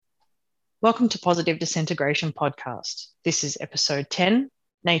Welcome to Positive Disintegration Podcast. This is episode 10,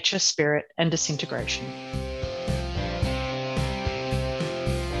 Nature, Spirit and Disintegration.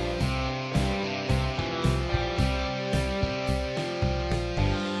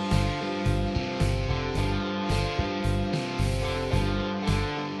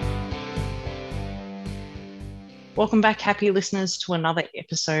 Welcome back, happy listeners, to another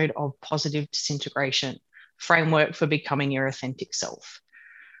episode of Positive Disintegration, Framework for Becoming Your Authentic Self.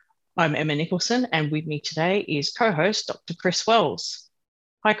 I'm Emma Nicholson, and with me today is co-host Dr. Chris Wells.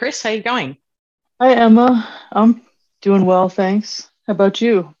 Hi, Chris. How are you going? Hi, Emma. I'm doing well, thanks. How about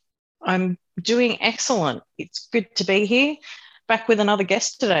you? I'm doing excellent. It's good to be here, back with another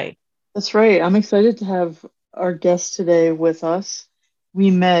guest today. That's right. I'm excited to have our guest today with us. We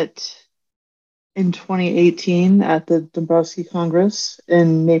met in 2018 at the Dombrowski Congress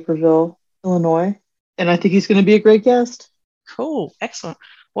in Naperville, Illinois, and I think he's going to be a great guest. Cool. Excellent.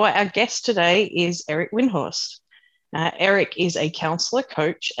 Well, our guest today is Eric Windhorst. Eric is a counselor,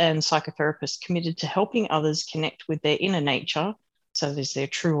 coach, and psychotherapist committed to helping others connect with their inner nature, so there's their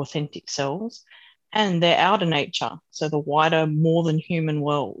true authentic selves, and their outer nature, so the wider, more than human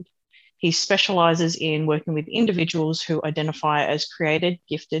world. He specializes in working with individuals who identify as created,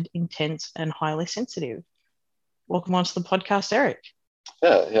 gifted, intense, and highly sensitive. Welcome onto the podcast, Eric.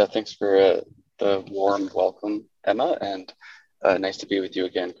 Yeah. Thanks for the warm welcome, Emma, and nice to be with you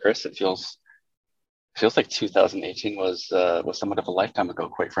again, Chris. It feels like 2018 was somewhat of a lifetime ago,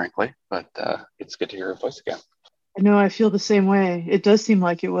 quite frankly, but it's good to hear your voice again. I know I feel the same way. It does seem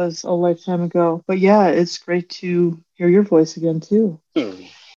like it was a lifetime ago, but yeah, it's great to hear your voice again too.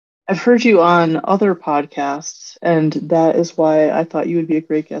 I've heard you on other podcasts, and that is why I thought you would be a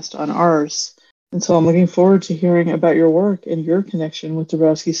great guest on ours. And so I'm looking forward to hearing about your work and your connection with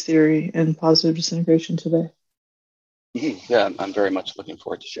Dombrowski's theory and positive disintegration today. Yeah, I'm very much looking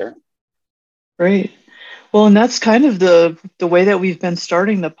forward to sharing. Great. Well, and that's kind of the way that we've been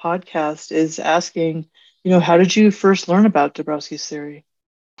starting the podcast is asking, how did you first learn about Dombrowski's theory?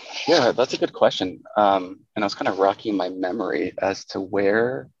 Yeah, that's a good question. And I was kind of racking my memory as to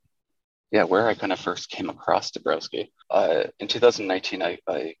where I kind of first came across Dombrowski. In 2019,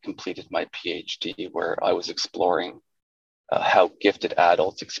 I completed my PhD where I was exploring how gifted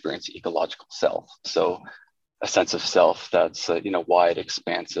adults experience ecological self. So a sense of self that's, wide,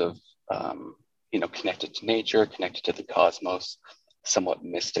 expansive, connected to nature, connected to the cosmos, somewhat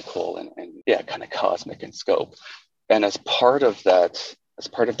mystical and kind of cosmic in scope. And as part of that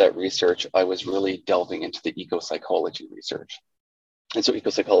research, I was really delving into the ecopsychology research. And so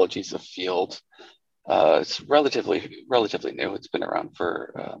ecopsychology is a field, it's relatively new. It's been around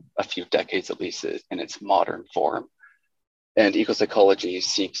for a few decades, at least in its modern form. And ecopsychology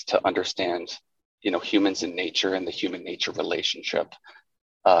seeks to understand, humans and nature and the human-nature relationship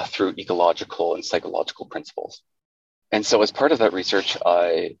through ecological and psychological principles. And so as part of that research,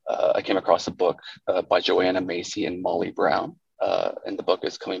 I came across a book by Joanna Macy and Molly Brown. And the book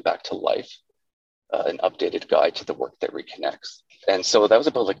is Coming Back to Life, an updated guide to the work that reconnects. And so that was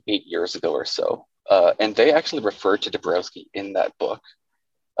about like 8 years ago or so. And they actually referred to Dombrowski in that book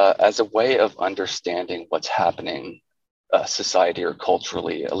as a way of understanding what's happening society or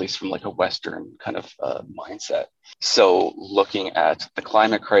culturally, at least from like a Western kind of mindset. So looking at the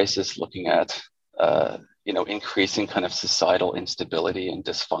climate crisis, looking at, increasing kind of societal instability and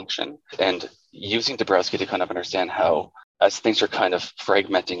dysfunction, and using Dombrowski to kind of understand how, as things are kind of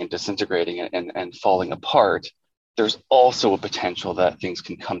fragmenting and disintegrating and falling apart, there's also a potential that things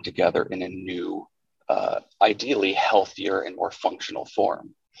can come together in a new, ideally healthier and more functional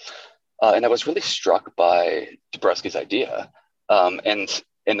form. And I was really struck by Dombrowski's idea. And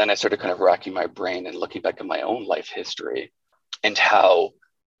then I started kind of racking my brain and looking back at my own life history and how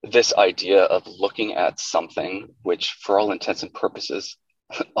this idea of looking at something which, for all intents and purposes,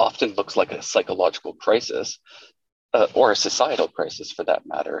 often looks like a psychological crisis, or a societal crisis for that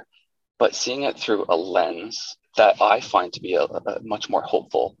matter, but seeing it through a lens that I find to be a much more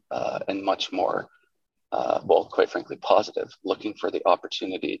hopeful and much more, quite frankly, positive, looking for the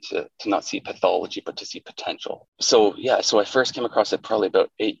opportunity to not see pathology, but to see potential. So I first came across it probably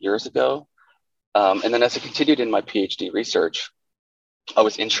about 8 years ago. And then as I continued in my PhD research, I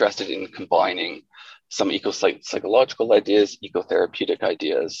was interested in combining some eco-psychological ideas, ecotherapeutic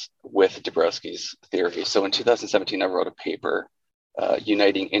ideas with Dombrowski's theory. So in 2017, I wrote a paper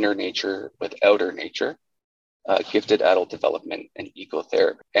uniting inner nature with outer nature, gifted adult development and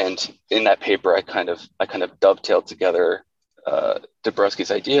ecotherapy. And in that paper, I kind of dovetailed together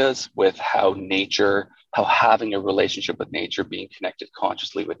Dombrowski's ideas with how having a relationship with nature, being connected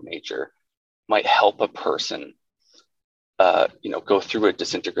consciously with nature, might help a person go through a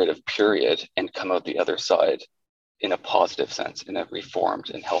disintegrative period and come out the other side in a positive sense, in a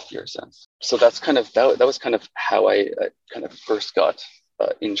reformed and healthier sense. So that's kind of that was kind of how I kind of first got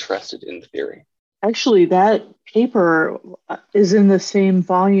interested in the theory. Actually, that paper is in the same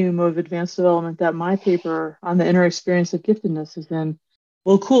volume of advanced development that my paper on the inner experience of giftedness is in.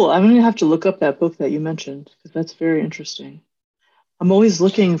 Well, cool. I'm going to have to look up that book that you mentioned because that's very interesting. I'm always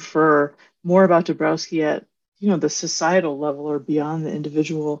looking for more about Dabrowski at, the societal level or beyond the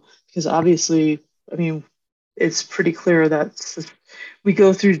individual, because obviously, I mean, it's pretty clear that we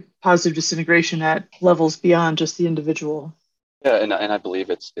go through positive disintegration at levels beyond just the individual. Yeah, and I believe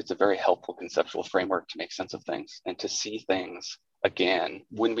it's a very helpful conceptual framework to make sense of things and to see things again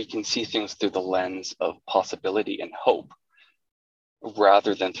when we can see things through the lens of possibility and hope,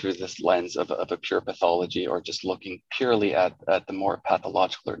 rather than through this lens of a pure pathology or just looking purely at the more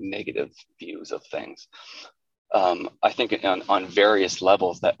pathological or negative views of things. I think on various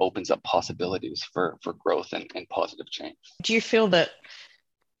levels that opens up possibilities for growth and positive change. Do you feel that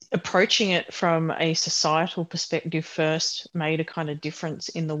approaching it from a societal perspective first made a kind of difference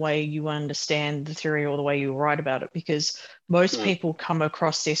in the way you understand the theory or the way you write about it? Because most people come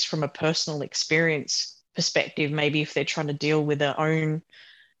across this from a personal experience perspective, maybe if they're trying to deal with their own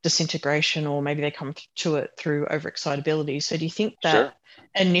disintegration, or maybe they come to it through overexcitability. So do you think that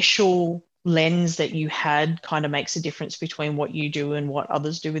initial lens that you had kind of makes a difference between what you do and what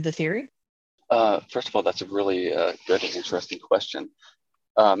others do with the theory? First of all, that's a really good and interesting question.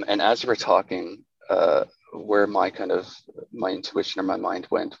 And as you were talking, where my intuition or my mind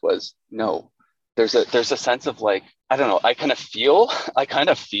went was, no, there's a sense of like, I don't know, I kind of feel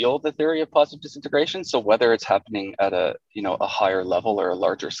the theory of positive disintegration. So whether it's happening at a higher level or a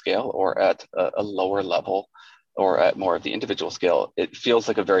larger scale, or at a lower level, or at more of the individual scale, it feels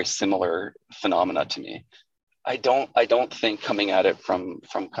like a very similar phenomena to me. I don't think coming at it from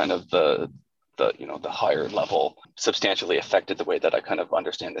kind of the higher level substantially affected the way that I kind of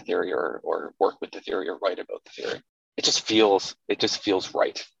understand the theory or work with the theory or write about the theory. It just feels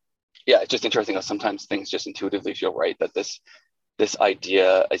right. Yeah, it's just interesting how sometimes things just intuitively feel right, that this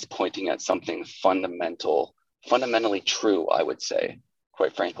idea is pointing at something fundamentally true, I would say,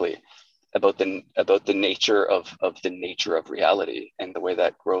 quite frankly, about the nature of the nature of reality and the way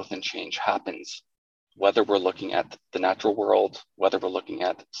that growth and change happens, whether we're looking at the natural world, whether we're looking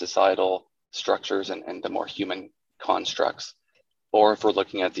at societal structures and the more human constructs, or if we're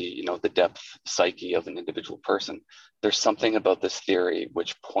looking at the depth psyche of an individual person. There's something about this theory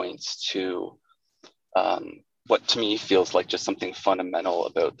which points to what to me feels like just something fundamental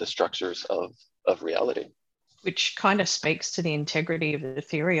about the structures of reality. Which kind of speaks to the integrity of the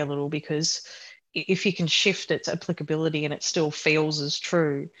theory a little, because if you can shift its applicability and it still feels as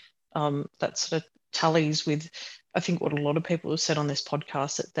true, that sort of tallies with, I think, what a lot of people have said on this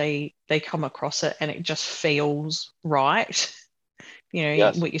podcast, that they come across it and it just feels right.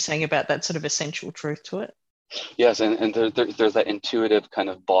 Yes. What you're saying about that sort of essential truth to it. Yes, and there's that intuitive kind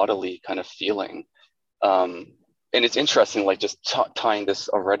of bodily kind of feeling. And it's interesting, like just tying this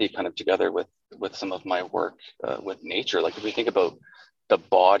already kind of together with some of my work with nature. Like if we think about the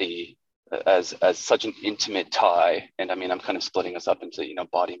body as such an intimate tie, and I mean, I'm kind of splitting us up into,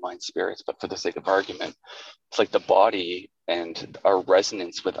 body, mind, spirits, but for the sake of argument, it's like the body and our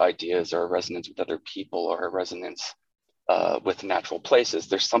resonance with ideas, or a resonance with other people, or a resonance with natural places.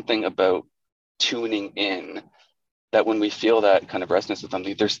 There's something about tuning in that when we feel that kind of resonance with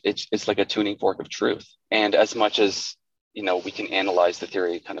something, it's like a tuning fork of truth. And as much as we can analyze the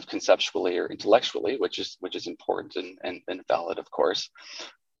theory kind of conceptually or intellectually, which is important and valid, of course.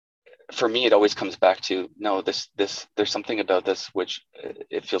 For me, it always comes back to, no, there's something about this which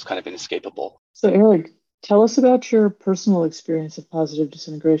it feels kind of inescapable. So Eric, tell us about your personal experience of positive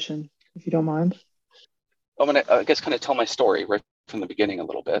disintegration, if you don't mind. I'm going to, I guess, kind of tell my story right from the beginning a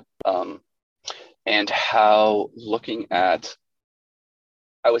little bit, and how looking at,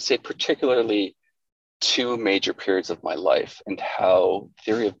 I would say, particularly two major periods of my life, and how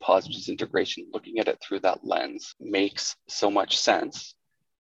theory of positive disintegration, looking at it through that lens, makes so much sense.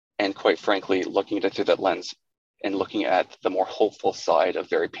 And quite frankly, looking at it through that lens and looking at the more hopeful side of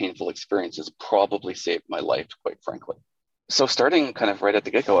very painful experiences probably saved my life, quite frankly. So starting kind of right at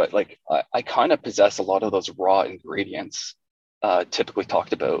the get-go, I kind of possess a lot of those raw ingredients typically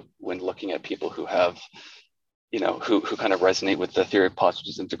talked about when looking at people who have, who kind of resonate with the theory of positive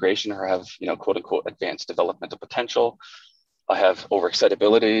disintegration, or have, quote unquote, advanced developmental potential. I have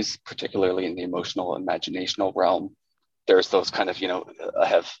overexcitabilities, particularly in the emotional imaginational realm. There's those kind of, I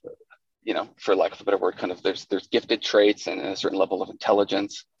have, for lack of a better word, kind of there's gifted traits and a certain level of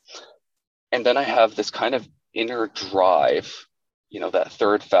intelligence. And then I have this kind of inner drive, that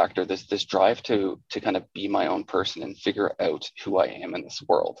third factor, this drive to kind of be my own person and figure out who I am in this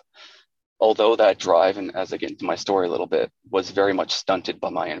world. Although that drive, and as I get into my story a little bit, was very much stunted by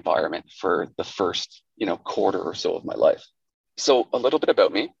my environment for the first, quarter or so of my life. So a little bit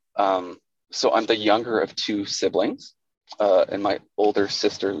about me. So I'm the younger of two siblings, and my older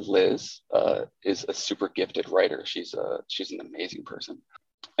sister, Liz, is a super gifted writer. She's an amazing person.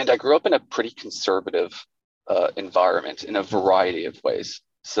 And I grew up in a pretty conservative environment in a variety of ways.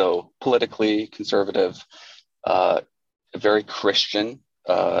 So politically conservative, very Christian,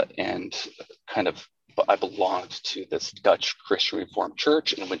 and kind of, I belonged to this Dutch Christian Reformed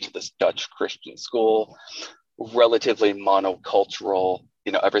church and went to this Dutch Christian school, relatively monocultural,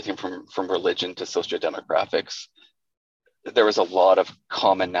 everything from religion to sociodemographics. There was a lot of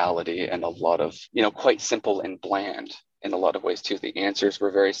commonality and a lot of, quite simple and bland in a lot of ways too. The answers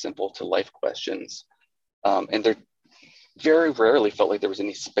were very simple to life questions. And there very rarely felt like there was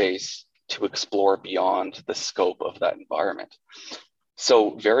any space to explore beyond the scope of that environment.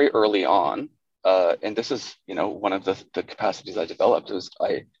 So very early on, and this is, one of the capacities I developed, was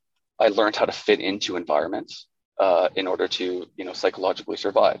I learned how to fit into environments in order to, psychologically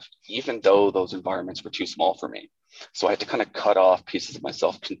survive, even though those environments were too small for me. So I had to kind of cut off pieces of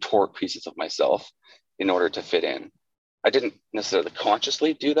myself, contort pieces of myself in order to fit in. I didn't necessarily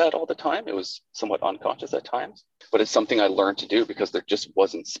consciously do that all the time. It was somewhat unconscious at times, but it's something I learned to do because there just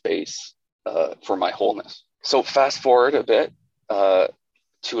wasn't space for my wholeness. So fast forward a bit,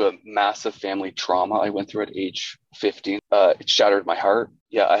 to a massive family trauma I went through at age 15. It shattered my heart.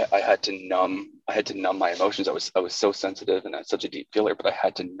 Yeah, I had to numb my emotions. I was so sensitive and such a deep feeler, but I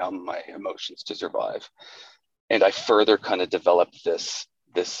had to numb my emotions to survive. And I further kind of developed this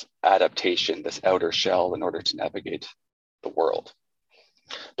adaptation, this outer shell, in order to navigate the world.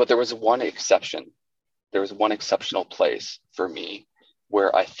 But there was one exception. There was one exceptional place for me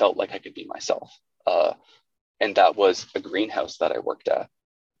where I felt like I could be myself. And that was a greenhouse that I worked at.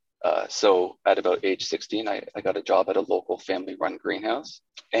 So at about age 16, I got a job at a local family-run greenhouse.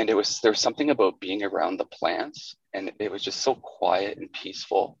 And there was something about being around the plants, and it was just so quiet and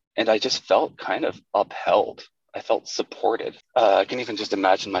peaceful. And I just felt kind of upheld. I felt supported. I can even just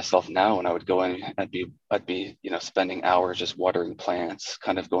imagine myself now when I would go in, I'd be, spending hours just watering plants,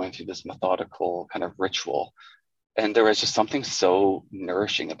 kind of going through this methodical kind of ritual. And there was just something so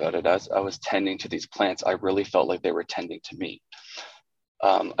nourishing about it. As I was tending to these plants, I really felt like they were tending to me.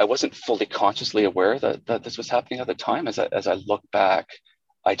 I wasn't fully consciously aware that this was happening at the time. As I look back,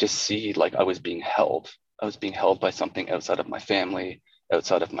 I just see like I was being held. I was being held by something outside of my family,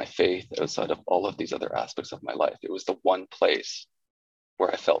 outside of my faith, outside of all of these other aspects of my life. It was the one place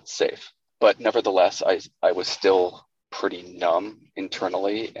where I felt safe. But nevertheless, I was still pretty numb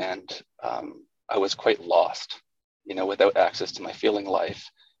internally, and I was quite lost, without access to my feeling life.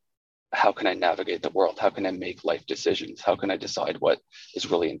 How can I navigate the world? How can I make life decisions? How can I decide what is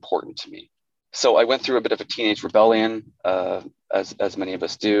really important to me? So I went through a bit of a teenage rebellion, as many of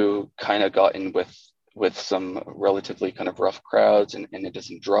us do, kind of got in with some relatively kind of rough crowds and into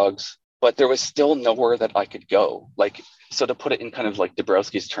some drugs, but there was still nowhere that I could go. Like, so to put it in kind of like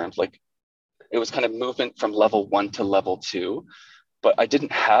Dabrowski's terms, like it was kind of movement from level 1 to level 2, but I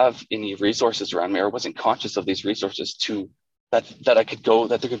didn't have any resources around me, or wasn't conscious of these resources that I could go,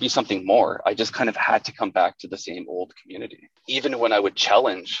 that there could be something more. I just kind of had to come back to the same old community. Even when I would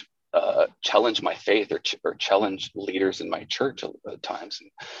challenge my faith or challenge leaders in my church at times.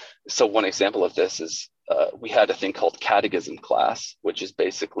 And so one example of this is we had a thing called catechism class, which is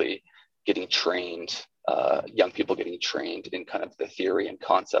basically getting trained, young people getting trained in kind of the theory and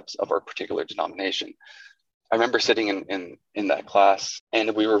concepts of our particular denomination. I remember sitting in that class,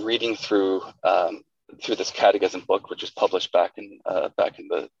 and we were reading through this catechism book, which was published back in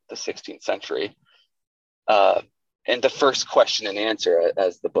the 16th century. And the first question and answer,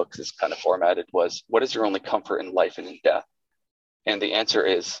 as the book is kind of formatted, was, what is your only comfort in life and in death? And the answer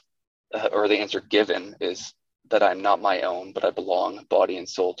is, or the answer given is, that I'm not my own, but I belong body and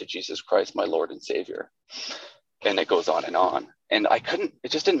soul to Jesus Christ, my Lord and Savior. And it goes on and on. And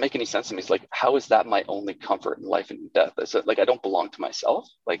it just didn't make any sense to me. It's like, how is that my only comfort in life and in death? It's like, I don't belong to myself.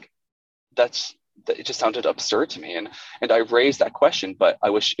 Like it just sounded absurd to me. And I raised that question, but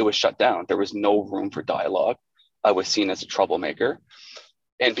it was shut down. There was no room for dialogue. I was seen as a troublemaker.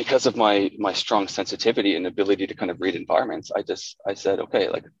 And because of my strong sensitivity and ability to kind of read environments, I said, okay,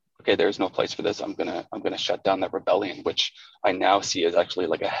 there's no place for this. I'm gonna shut down that rebellion, which I now see as actually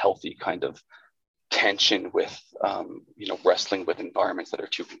like a healthy kind of tension with, wrestling with environments that are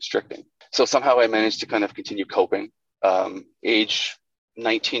too constricting. So somehow I managed to kind of continue coping. Age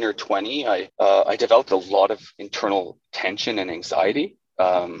 19 or 20, I developed a lot of internal tension and anxiety.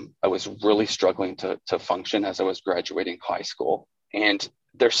 I was really struggling to function as I was graduating high school. And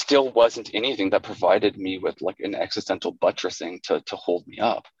there still wasn't anything that provided me with like an existential buttressing to hold me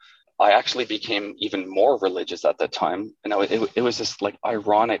up. I actually became even more religious at that time. And it was this like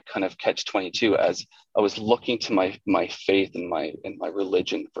ironic kind of catch-22 as I was looking to my faith and my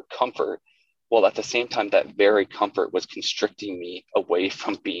religion for comfort. Well, at the same time, that very comfort was constricting me away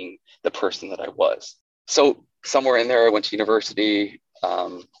from being the person that I was. So somewhere in there, I went to university.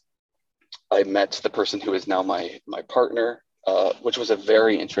 I met the person who is now my partner, which was a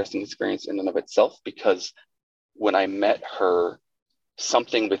very interesting experience in and of itself, because when I met her,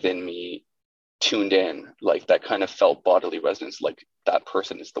 something within me tuned in, like that kind of felt bodily resonance, like that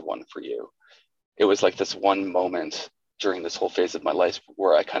person is the one for you. It was like this one moment during this whole phase of my life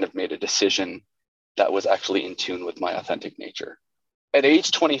where I kind of made a decision that was actually in tune with my authentic nature. At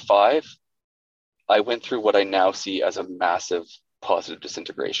age 25, I went through what I now see as a massive positive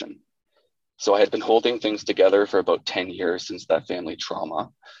disintegration. So I had been holding things together for about 10 years since that family trauma.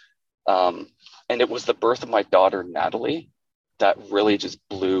 And it was the birth of my daughter, Natalie, that really just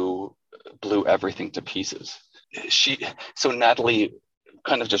blew everything to pieces. So Natalie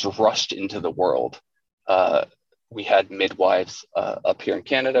kind of just rushed into the world. We had midwives up here in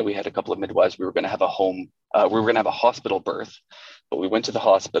Canada. We had a couple of midwives. We were going to have a home. We were going to have a hospital birth, but we went to the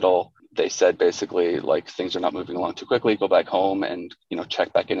hospital. They said basically like things are not moving along too quickly. Go back home and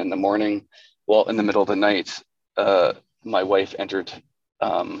check back in the morning. Well, in the middle of the night, my wife entered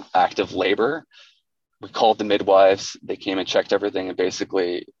active labor. We called the midwives. They came and checked everything, and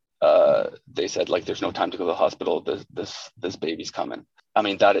basically they said like there's no time to go to the hospital. This baby's coming. I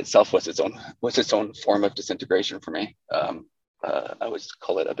mean, that itself was its own form of disintegration for me. I would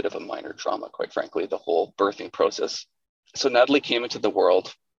call it a bit of a minor trauma, quite frankly, the whole birthing process. So Natalie came into the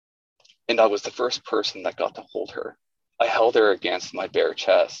world, and I was the first person that got to hold her. I held her against my bare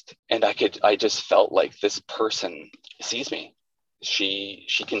chest, and I just felt like this person sees me. She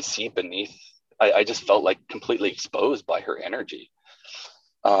can see beneath. I just felt like completely exposed by her energy.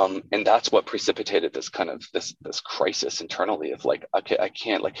 And that's what precipitated this kind of this crisis internally of like, okay, I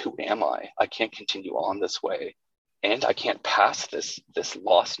can't, like, who am I? I can't continue on this way. And I can't pass this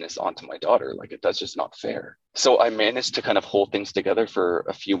lostness onto my daughter. Like, that's just not fair. So I managed to kind of hold things together for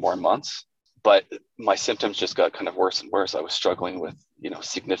a few more months, but my symptoms just got kind of worse and worse. I was struggling with,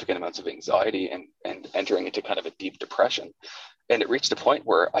 significant amounts of anxiety and entering into kind of a deep depression. And it reached a point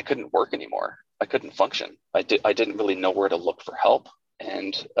where I couldn't work anymore. I couldn't function. I didn't really know where to look for help.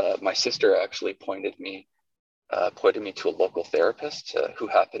 And my sister actually pointed me to a local therapist who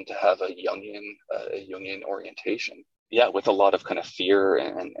happened to have a Jungian orientation. Yeah, with a lot of kind of fear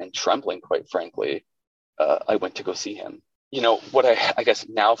and trembling, quite frankly, I went to go see him. What I guess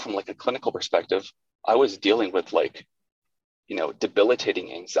now from like a clinical perspective, I was dealing with like,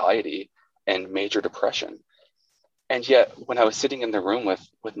 debilitating anxiety and major depression. And yet when I was sitting in the room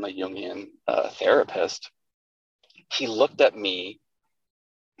with my Jungian therapist, he looked at me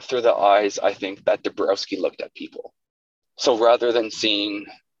through the eyes, I think, that Dabrowski looked at people. So rather than seeing,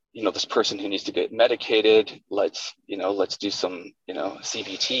 this person who needs to get medicated, let's do some,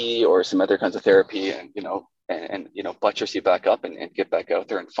 CBT or some other kinds of therapy and buttress you back up and get back out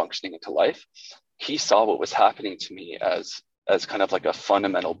there and functioning into life. He saw what was happening to me as kind of like a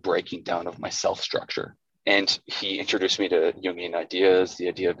fundamental breaking down of my self-structure. And he introduced me to Jungian ideas, the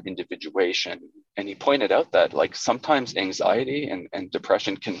idea of individuation. And he pointed out that like sometimes anxiety and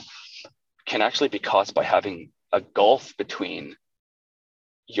depression can actually be caused by having a gulf between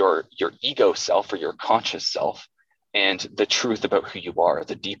your ego self or your conscious self and the truth about who you are,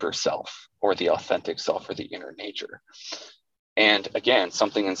 the deeper self or the authentic self or the inner nature. And again,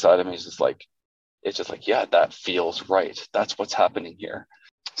 something inside of me is just like, yeah, that feels right. That's what's happening here.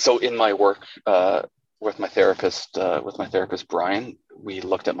 So in my work, with my therapist, Brian, we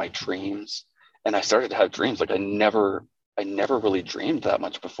looked at my dreams, and I started to have dreams. Like I never really dreamed that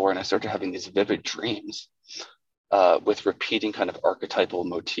much before. And I started having these vivid dreams with repeating kind of archetypal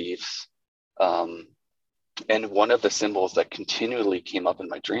motifs. And one of the symbols that continually came up in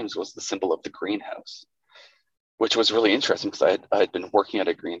my dreams was the symbol of the greenhouse, which was really interesting because I had been working at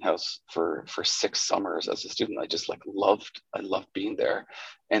a greenhouse for 6 summers as a student. I just like I loved being there.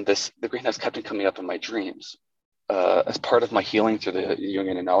 And the greenhouse kept coming up in my dreams. As part of my healing through the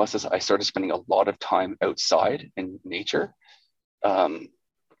Jungian analysis, I started spending a lot of time outside in nature.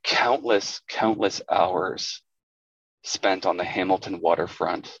 Countless hours spent on the Hamilton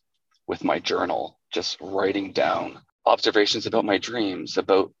waterfront with my journal, just writing down observations about my dreams,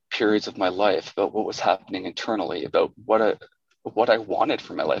 about periods of my life, about what was happening internally, about what what I wanted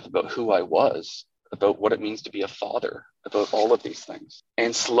for my life, about who I was, about what it means to be a father, about all of these things.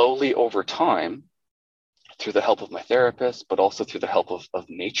 And slowly over time, through the help of my therapist, but also through the help of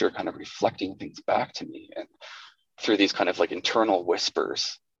nature kind of reflecting things back to me, and through these kind of like internal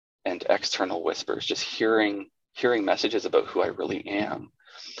whispers and external whispers, just hearing messages about who I really am,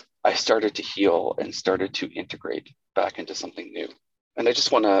 I started to heal and started to integrate back into something new. And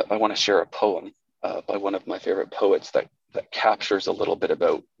I want to share a poem by one of my favorite poets that captures a little bit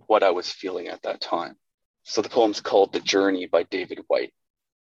about what I was feeling at that time. So the poem's called The Journey by David Whyte.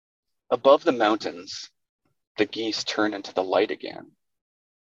 Above the mountains, the geese turn into the light again,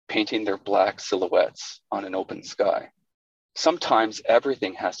 painting their black silhouettes on an open sky. Sometimes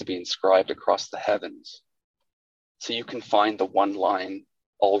everything has to be inscribed across the heavens, so you can find the one line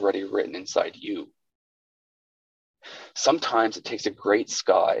already written inside you. Sometimes it takes a great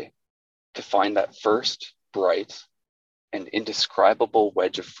sky to find that first bright and indescribable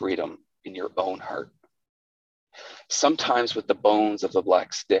wedge of freedom in your own heart. Sometimes with the bones of the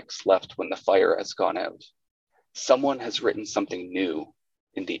black sticks left when the fire has gone out, someone has written something new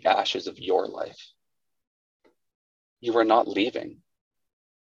in the ashes of your life. You are not leaving,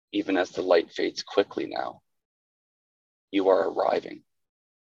 even as the light fades quickly now. You are arriving.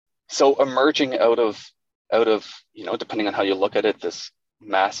 So emerging out of, depending on how you look at it, this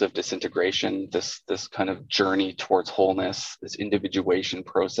massive disintegration, this kind of journey towards wholeness, this individuation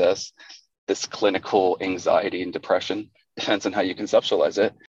process, this clinical anxiety and depression, depends on how you conceptualize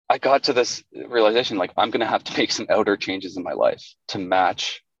it. I got to this realization, like, I'm going to have to make some outer changes in my life to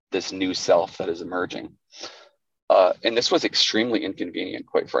match this new self that is emerging. And this was extremely inconvenient,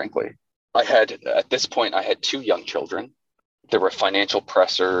 quite frankly. At this point, I had 2 young children. There were financial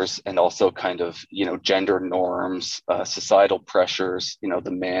pressures and also kind of, gender norms, societal pressures.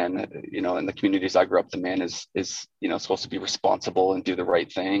 The man, in the communities I grew up, the man is supposed to be responsible and do the right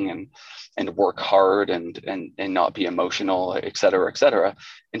thing and work hard and not be emotional, et cetera, et cetera.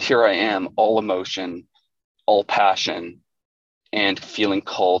 And here I am, all emotion, all passion, and feeling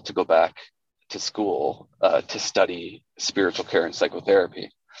called to go back to school to study spiritual care and psychotherapy.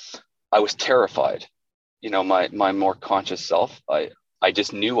 I was terrified. My more conscious self, I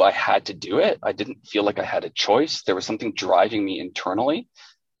just knew I had to do it. I didn't feel like I had a choice. There was something driving me internally,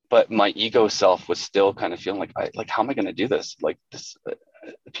 but my ego self was still kind of feeling like, how am I going to do this? Like this,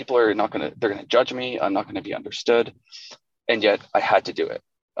 people are not going to, they're going to judge me. I'm not going to be understood. And yet I had to do it.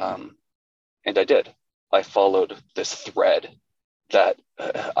 And I did. I followed this thread that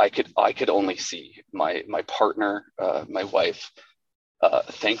I could only see. My partner, my wife,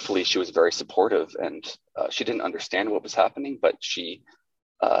 thankfully, she was very supportive, and she didn't understand what was happening, but she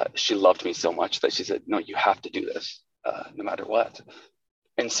loved me so much that she said, no, you have to do this no matter what.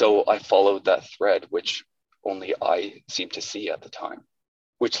 And so I followed that thread, which only I seemed to see at the time,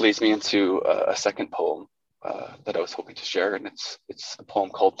 which leads me into a second poem that I was hoping to share. And it's a poem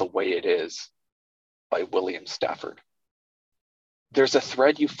called The Way It Is by William Stafford. There's a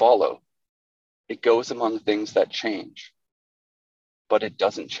thread you follow. It goes among things that change, but it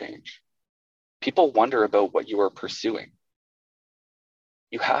doesn't change. People wonder about what you are pursuing.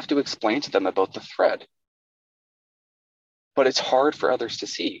 You have to explain to them about the thread, but it's hard for others to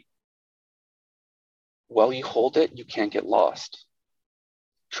see. While you hold it, you can't get lost.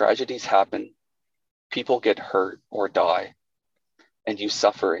 Tragedies happen, people get hurt or die, and you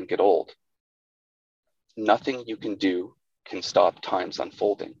suffer and get old. Nothing you can do can stop time's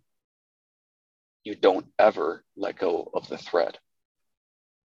unfolding. You don't ever let go of the thread.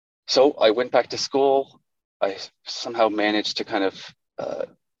 So I went back to school. I somehow managed to kind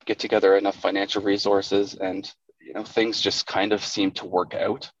of get together enough financial resources, and things just kind of seemed to work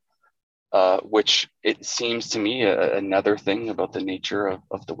out, which it seems to me another thing about the nature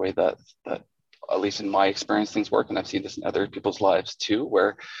of the way that at least in my experience things work, and I've seen this in other people's lives too,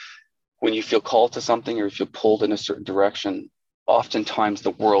 where when you feel called to something or if you're pulled in a certain direction, oftentimes the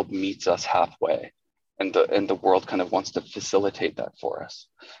world meets us halfway. And the world kind of wants to facilitate that for us.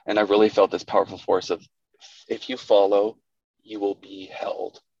 And I really felt this powerful force of, if you follow, you will be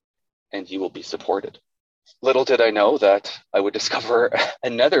held and you will be supported. Little did I know that I would discover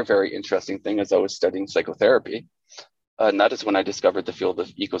another very interesting thing as I was studying psychotherapy. And that is when I discovered the field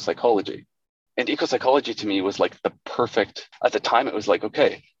of eco-psychology. And eco-psychology to me was like the perfect, at the time it was like,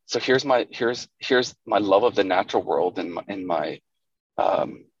 okay, so here's my love of the natural world and my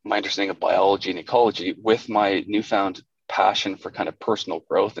understanding of biology and ecology with my newfound passion for kind of personal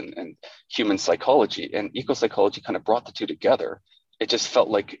growth and human psychology, and eco-psychology kind of brought the two together. It just felt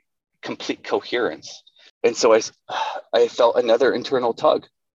like complete coherence. And so I felt another internal tug.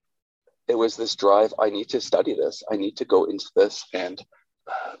 it was this drive. I need to study this. I need to go into this. And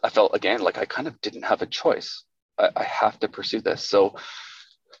I felt again, like I kind of didn't have a choice. I have to pursue this. So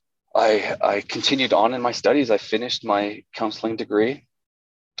I continued on in my studies. I finished my counseling degree,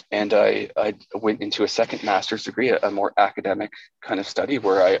 and I went into a second master's degree, a more academic kind of study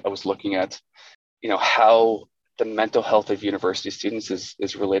where I was looking at, how the mental health of university students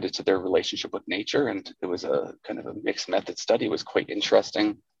is related to their relationship with nature. And it was a kind of a mixed method study. It was quite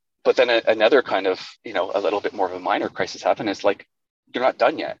interesting. But then another kind of, a little bit more of a minor crisis happened. It's like, you're not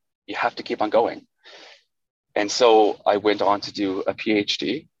done yet. You have to keep on going. And so I went on to do a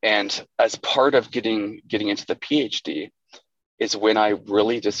PhD. And as part of getting into the PhD is when I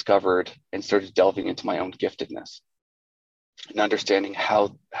really discovered and started delving into my own giftedness and understanding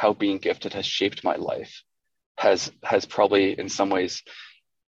how being gifted has shaped my life, has probably in some ways,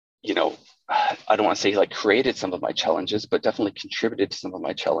 I don't want to say like created some of my challenges, but definitely contributed to some of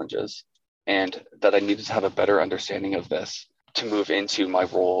my challenges. And that I needed to have a better understanding of this to move into my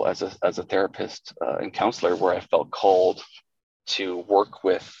role as a therapist and counselor, where I felt called to work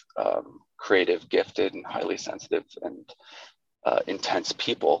with creative, gifted, and highly sensitive and intense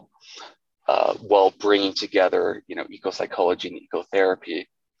people, while bringing together, eco-psychology and ecotherapy,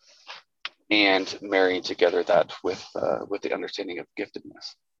 and marrying together that with the understanding of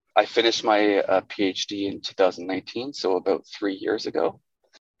giftedness. I finished my PhD in 2019, so about 3 years ago.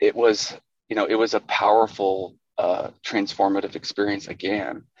 It was a powerful, transformative experience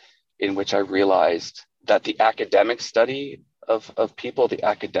again, in which I realized that the academic study of people, the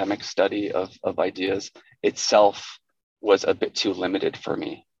academic study of ideas itself was a bit too limited for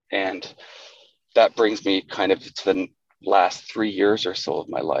me. And that brings me kind of to the last 3 years or so of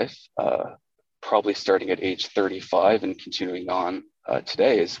my life, probably starting at age 35 and continuing on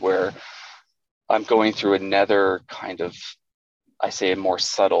today, is where I'm going through another kind of, I say, a more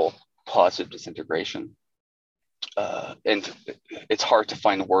subtle positive disintegration. And it's hard to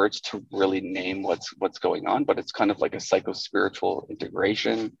find words to really name what's going on, but it's kind of like a psycho-spiritual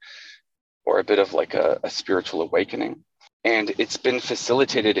integration, or a bit of like a spiritual awakening. And it's been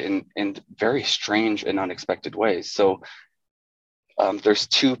facilitated in very strange and unexpected ways. So there's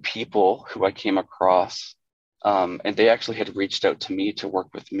two people who I came across, and they actually had reached out to me to work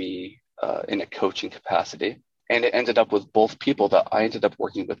with me in a coaching capacity. And it ended up with both people that I ended up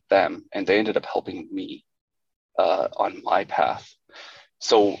working with them, and they ended up helping me on my path.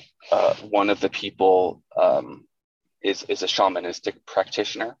 So one of the people is a shamanistic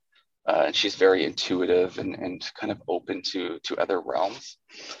practitioner, and she's very intuitive and kind of open to other realms.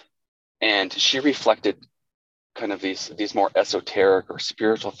 And she reflected kind of these more esoteric or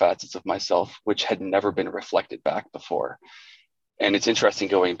spiritual facets of myself, which had never been reflected back before. And it's interesting,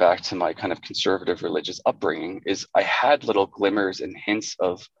 going back to my kind of conservative religious upbringing, is I had little glimmers and hints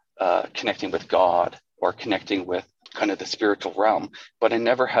of connecting with God or connecting with kind of the spiritual realm, but I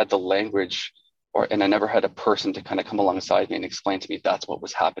never had the language and I never had a person to kind of come alongside me and explain to me that's what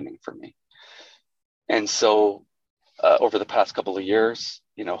was happening for me. And so over the past couple of years,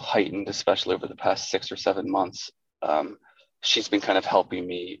 heightened, especially over the past 6 or 7 months, she's been kind of helping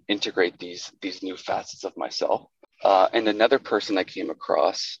me integrate these new facets of myself. And another person I came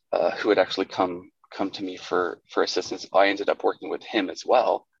across who had actually come to me for assistance, I ended up working with him as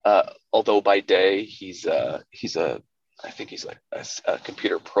well. Although by day he's a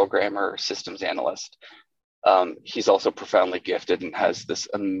computer programmer, systems analyst. He's also profoundly gifted and has this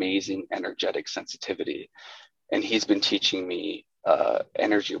amazing energetic sensitivity. And he's been teaching me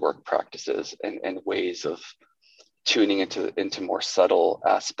energy work practices and ways of tuning into more subtle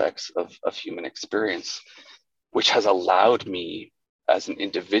aspects of human experience, which has allowed me as an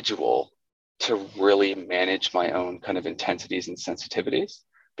individual to really manage my own kind of intensities and sensitivities.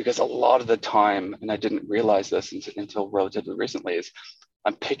 Because a lot of the time, and I didn't realize this until relatively recently, is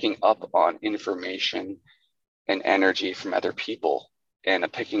I'm picking up on information and energy from other people, and I'm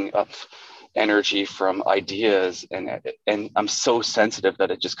picking up energy from ideas, and I'm so sensitive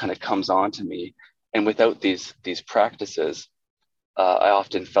that it just kind of comes on to me. And without these practices, I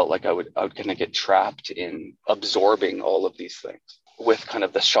often felt like I would kind of get trapped in absorbing all of these things. With kind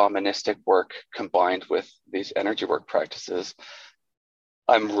of the shamanistic work combined with these energy work practices,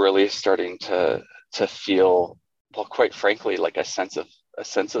 I'm really starting to feel, well, quite frankly, like a sense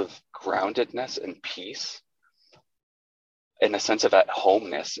of groundedness and peace, and a sense of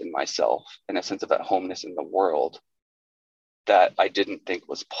at-homeness in myself, and a sense of at-homeness in the world that I didn't think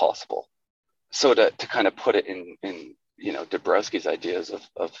was possible. So to kind of put it in Dabrowski's ideas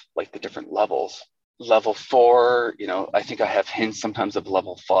of like the different levels. Level 4, I think I have hints sometimes of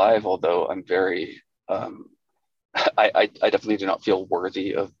level 5, although I'm very I definitely do not feel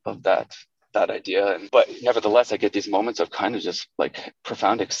worthy of that idea. But nevertheless, I get these moments of kind of just like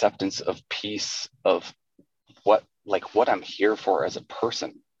profound acceptance of peace, of what I'm here for as a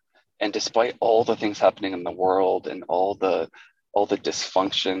person. And despite all the things happening in the world and all the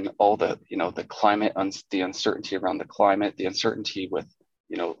dysfunction, all the, the climate, the uncertainty around the climate, the uncertainty with,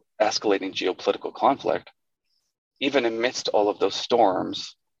 escalating geopolitical conflict, even amidst all of those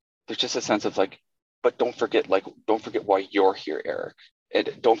storms, there's just a sense of like, but don't forget why you're here, Eric. And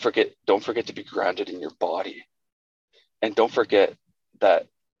don't forget to be grounded in your body. And don't forget that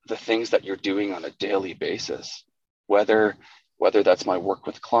the things that you're doing on a daily basis, whether that's my work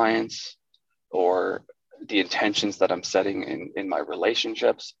with clients or the intentions that I'm setting in my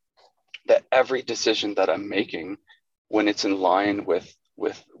relationships, that every decision that I'm making, when it's in line with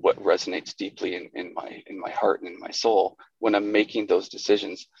what resonates deeply in my heart and in my soul, when I'm making those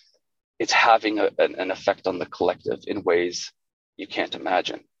decisions, it's having an effect on the collective in ways you can't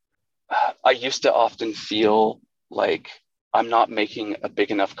imagine. I used to often feel like I'm not making a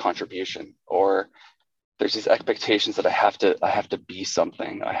big enough contribution, or there's these expectations that I have to be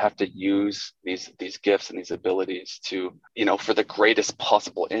something. I have to use these gifts and these abilities to, for the greatest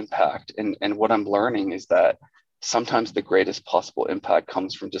possible impact. And what I'm learning is that sometimes the greatest possible impact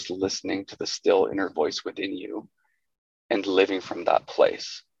comes from just listening to the still inner voice within you and living from that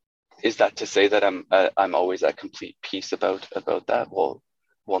place. Is that to say that I'm always at complete peace about that? Well,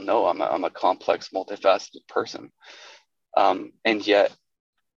 no, I'm a complex, multifaceted person, and yet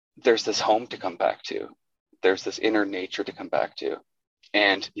there's this home to come back to. There's this inner nature to come back to.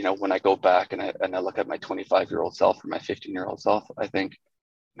 And, when I go back and I look at my 25-year-old self or my 15-year-old self, I think,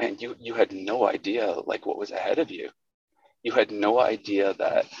 man, you had no idea like what was ahead of you. You had no idea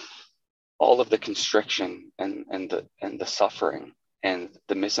that all of the constriction and the suffering and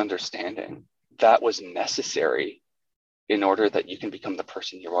the misunderstanding that was necessary in order that you can become the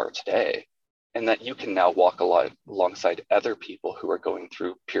person you are today. And that you can now walk alongside other people who are going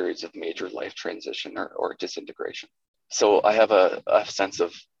through periods of major life transition or disintegration. So I have a sense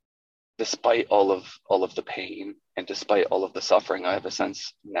of, despite all of the pain and despite all of the suffering, I have a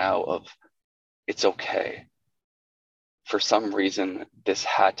sense now of it's okay. For some reason, this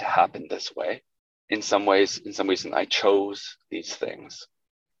had to happen this way. In some ways, I chose these things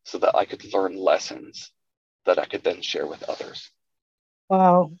so that I could learn lessons that I could then share with others.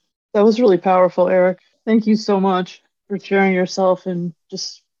 Wow. That was really powerful, Eric. Thank you so much for sharing yourself and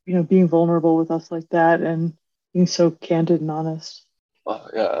just, being vulnerable with us like that and being so candid and honest. Well,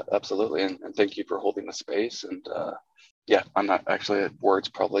 yeah, absolutely. And thank you for holding the space. And I'm not actually, words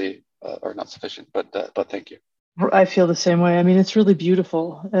probably are not sufficient, but thank you. I feel the same way. I mean, it's really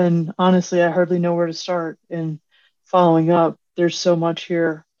beautiful. And honestly, I hardly know where to start in following up. There's so much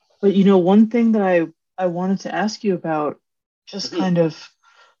here. But, one thing that I wanted to ask you about, just kind of,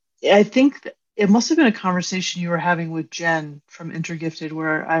 I think it must have been a conversation you were having with Jen from Intergifted,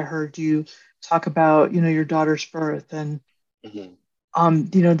 where I heard you talk about, your daughter's birth and,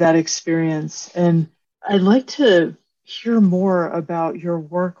 that experience. And I'd like to hear more about your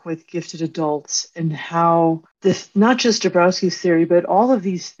work with gifted adults and how this, not just Dabrowski's theory, but all of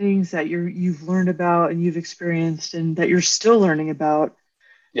these things that you've learned about and you've experienced and that you're still learning about.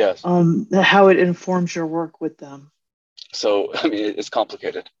 Yes. How it informs your work with them. So, I mean, it's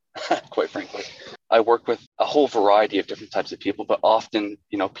complicated, quite frankly. I work with a whole variety of different types of people, but often,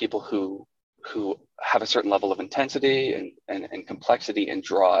 people who have a certain level of intensity and complexity and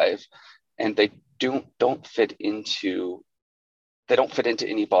drive, and they don't fit into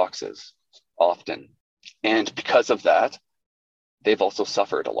any boxes often. And because of that, they've also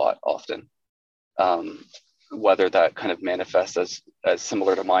suffered a lot often. Whether that kind of manifests as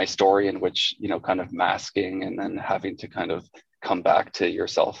similar to my story, in which, kind of masking and then having to kind of come back to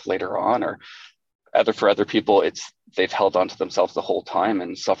yourself later on, or for other people, they've held on to themselves the whole time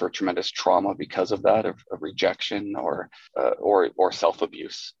and suffered tremendous trauma because of that, of rejection or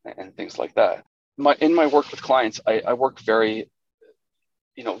self-abuse and things like that. In my work with clients, I work very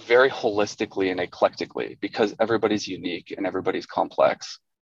holistically and eclectically, because everybody's unique and everybody's complex.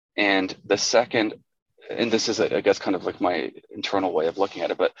 And this is, I guess, kind of like my internal way of looking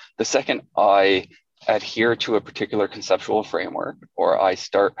at it, but the second I adhere to a particular conceptual framework, or I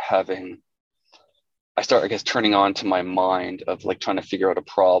start, I guess, turning on to my mind of like trying to figure out a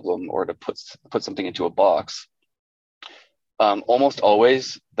problem or to put something into a box, almost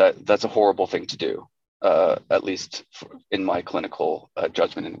always that's a horrible thing to do, at least in my clinical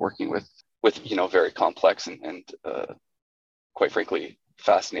judgment and working with very complex and quite frankly,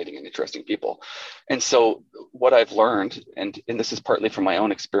 fascinating and interesting people. And so what I've learned, and this is partly from my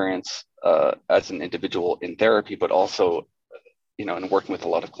own experience as an individual in therapy, but also, in working with a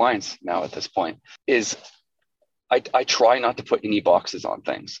lot of clients now at this point, is I try not to put any boxes on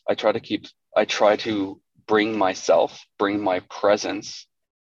things. I try to bring myself, bring my presence,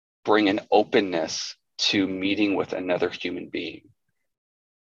 bring an openness to meeting with another human being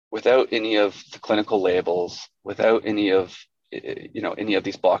without any of the clinical labels, without any of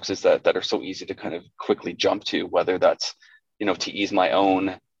these boxes that are so easy to kind of quickly jump to, whether that's, to ease my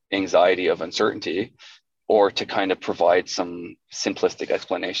own anxiety of uncertainty or to kind of provide some simplistic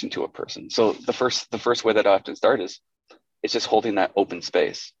explanation to a person. So the first way that I often start is it's just holding that open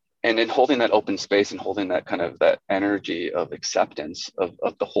space. And in holding that open space and holding that kind of that energy of acceptance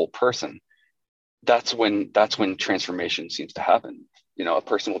of the whole person, that's when transformation seems to happen. A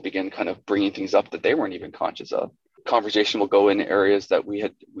person will begin kind of bringing things up that they weren't even conscious of. Conversation will go in areas that we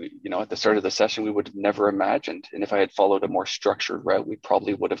at the start of the session, we would have never imagined. And if I had followed a more structured route, we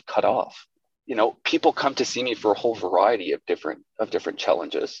probably would have cut off. People come to see me for a whole variety of different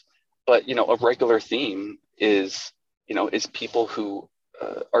challenges. But, a regular theme is people who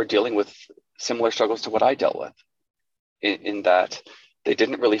are dealing with similar struggles to what I dealt with in that they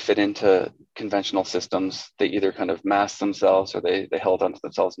didn't really fit into conventional systems. They either kind of masked themselves or they held onto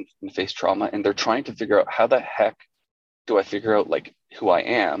themselves and faced trauma. And they're trying to figure out, how the heck do I figure out like who I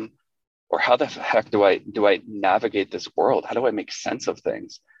am, or how the heck do I navigate this world? How do I make sense of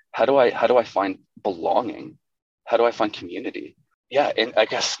things? How do I find belonging? How do I find community? Yeah. And I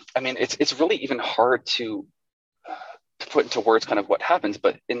guess, it's really even hard to put into words kind of what happens,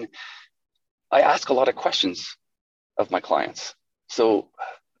 but I ask a lot of questions of my clients. So,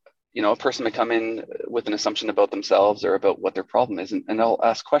 a person may come in with an assumption about themselves or about what their problem is, and I'll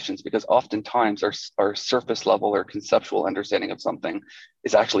ask questions, because oftentimes our surface level or conceptual understanding of something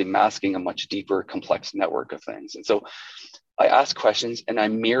is actually masking a much deeper, complex network of things. And so I ask questions and I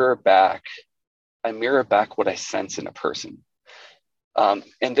mirror back what I sense in a person.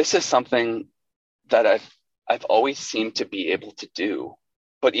 And this is something that I've always seemed to be able to do.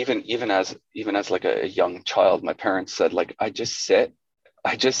 But even as like a young child, my parents said, like, I just sit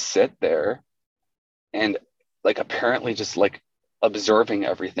there and like apparently just like observing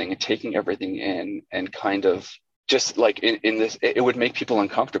everything and taking everything in, and kind of just like in this, it would make people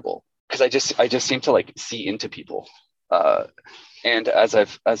uncomfortable because I just seem to like see into people. And as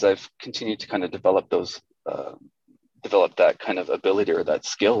I've continued to kind of develop that kind of ability or that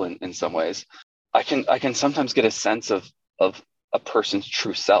skill in some ways, I can sometimes get a sense of a person's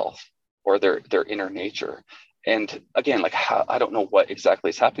true self or their inner nature. And again, like, how, I don't know what exactly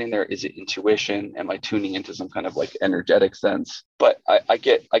is happening there. Is it intuition? Am I tuning into some kind of like energetic sense? But I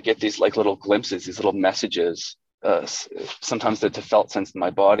get these like little glimpses, these little messages. Sometimes it's a felt sense in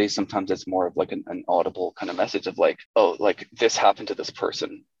my body. Sometimes it's more of like an audible kind of message of like, oh, like this happened to this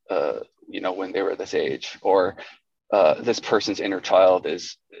person, when they were this age, or this person's inner child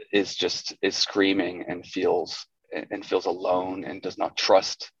is screaming and feels alone and does not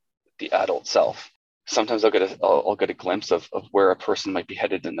trust the adult self. Sometimes I'll get a glimpse of where a person might be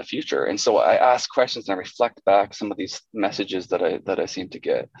headed in the future. And so I ask questions and I reflect back some of these messages that I seem to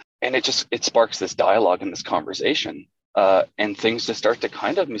get. And it sparks this dialogue and this conversation. And things just start to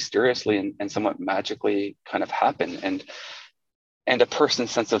kind of mysteriously and somewhat magically kind of happen. And a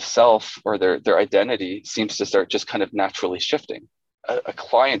person's sense of self or their identity seems to start just kind of naturally shifting. A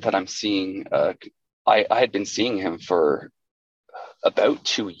client that I'm seeing, I had been seeing him for about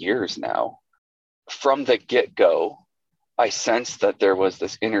 2 years now. From the get-go, I sensed that there was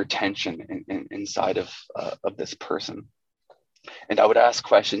this inner tension inside of this person. And I would ask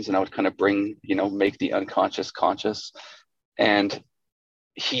questions and I would kind of make the unconscious conscious. And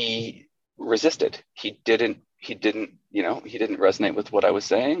he resisted. He didn't resonate with what I was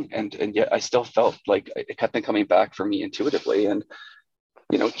saying. And yet I still felt like it kept on coming back for me intuitively. And,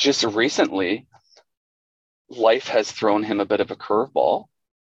 just recently, life has thrown him a bit of a curveball.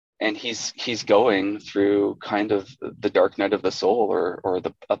 And he's going through kind of the dark night of the soul or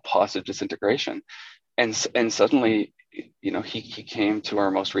a positive disintegration. And suddenly, he came to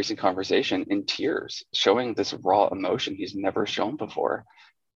our most recent conversation in tears, showing this raw emotion he's never shown before.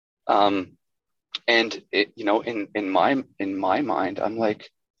 And it, in my mind, I'm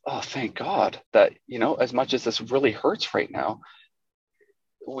like, oh, thank God that, as much as this really hurts right now,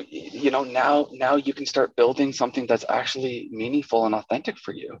 now you can start building something that's actually meaningful and authentic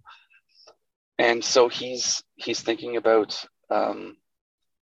for you. And so he's thinking about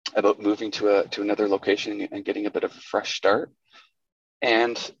moving to another location and getting a bit of a fresh start.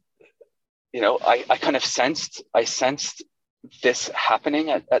 And I kind of sensed this happening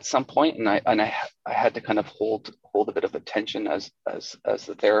at some point, and I had to kind of hold a bit of attention as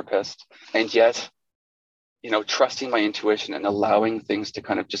the therapist, and yet, trusting my intuition and allowing things to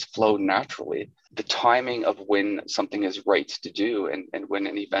kind of just flow naturally. The timing of when something is right to do and when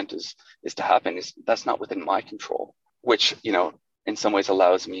an event is to happen that's not within my control, which, in some ways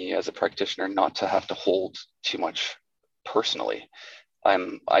allows me as a practitioner not to have to hold too much personally.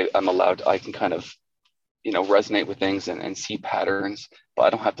 I'm allowed, I can kind of, resonate with things and see patterns, but I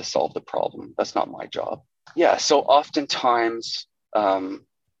don't have to solve the problem. That's not my job. Yeah. So oftentimes,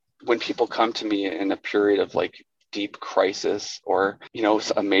 when people come to me in a period of like deep crisis or,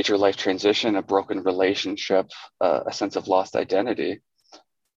 a major life transition, a broken relationship, a sense of lost identity,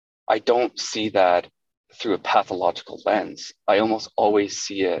 I don't see that through a pathological lens. I almost always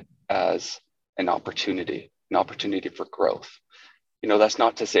see it as an opportunity for growth. That's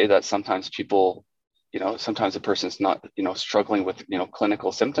not to say that sometimes people, sometimes a person's not, struggling with,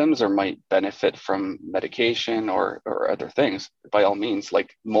 clinical symptoms or might benefit from medication or other things. By all means,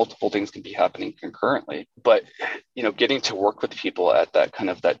 like multiple things can be happening concurrently. But, getting to work with people at that kind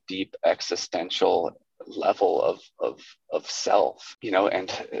of that deep existential level of self,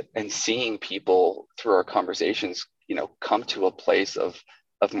 and seeing people through our conversations, come to a place of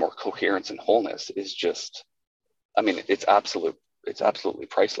more coherence and wholeness is just, it's absolutely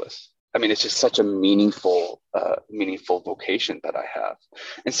priceless. It's just such a meaningful vocation that I have.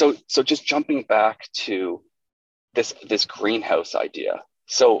 And so just jumping back to this greenhouse idea.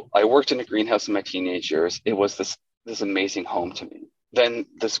 So I worked in a greenhouse in my teenage years. It was this amazing home to me. Then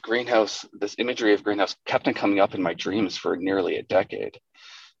this imagery of greenhouse kept on coming up in my dreams for nearly a decade.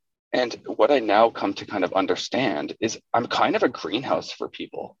 And what I now come to kind of understand is I'm kind of a greenhouse for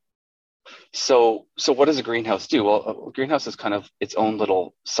people. So what does a greenhouse do? Well, a greenhouse is kind of its own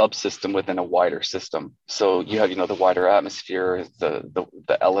little subsystem within a wider system. So you have, the wider atmosphere,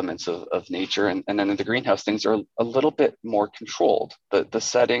 the elements of nature, and then in the greenhouse, things are a little bit more controlled. The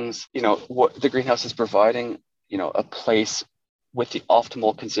settings, what the greenhouse is providing, a place with the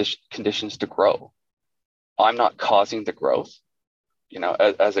optimal conditions to grow. I'm not causing the growth.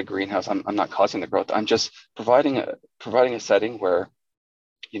 As a greenhouse, I'm not causing the growth. I'm just providing a setting where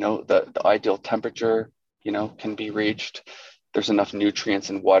the ideal temperature, can be reached. There's enough nutrients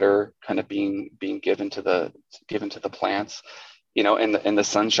and water kind of being given to the plants, and the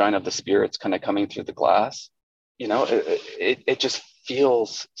sunshine of the spirits kind of coming through the glass. It just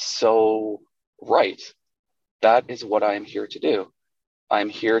feels so right. That is what I am here to do. I'm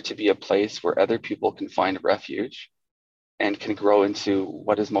here to be a place where other people can find refuge and can grow into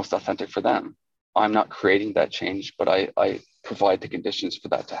what is most authentic for them. I'm not creating that change, but I provide the conditions for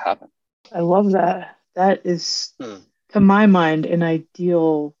that to happen. I love that. That is, to my mind, an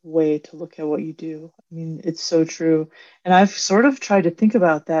ideal way to look at what you do. It's so true. And I've sort of tried to think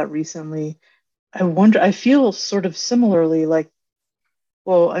about that recently. I feel sort of similarly like,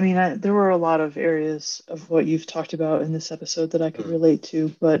 well, there were a lot of areas of what you've talked about in this episode that I could relate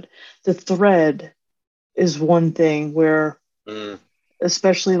to, but the thread is one thing where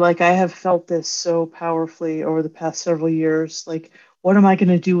especially like I have felt this so powerfully over the past several years. Like, what am I going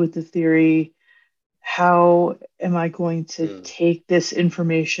to do with the theory? How am I going to take this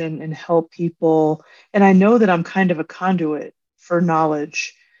information and help people? And I know that I'm kind of a conduit for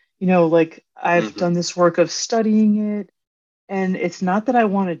knowledge. Like I've done this work of studying it. And it's not that I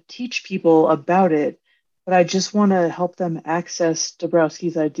want to teach people about it, but I just want to help them access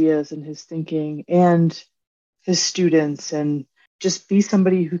Dabrowski's ideas and his thinking and his students and just be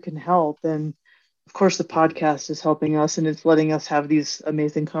somebody who can help. And of course, the podcast is helping us and it's letting us have these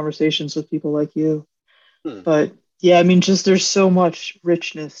amazing conversations with people like you. But yeah, just there's so much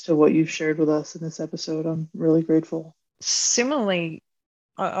richness to what you've shared with us in this episode. I'm really grateful. Similarly,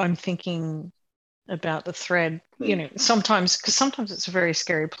 I'm thinking about the thread, sometimes it's a very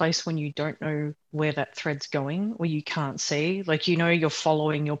scary place when you don't know where that thread's going or you can't see, like, you're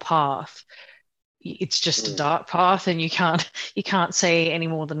following your path. It's just a dark path and you can't see any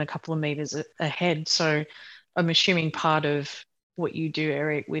more than a couple of meters ahead. So I'm assuming part of what you do,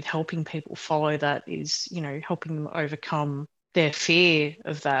 Eric, with helping people follow that is, helping them overcome their fear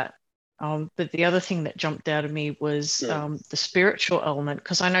of that. But the other thing that jumped out at me was the spiritual element,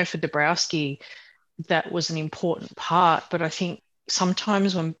 because I know for Dabrowski, that was an important part. But I think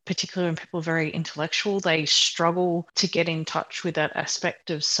sometimes particularly when people are very intellectual, they struggle to get in touch with that aspect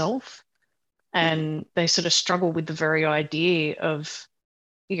of self. And they sort of struggle with the very idea of,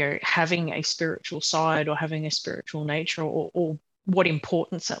 having a spiritual side or having a spiritual nature or what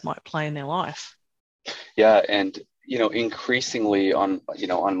importance that might play in their life. Yeah. And, increasingly on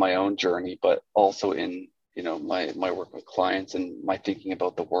my own journey, but also in my work with clients and my thinking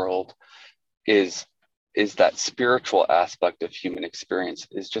about the world is that spiritual aspect of human experience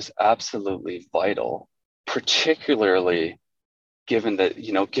is just absolutely vital, particularly given that,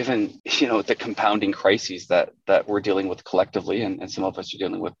 the compounding crises that we're dealing with collectively, and some of us are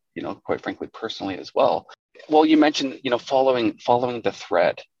dealing with, quite frankly, personally as well. Well, you mentioned, following the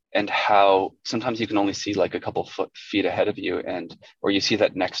thread, and how sometimes you can only see like a couple feet ahead of you, or you see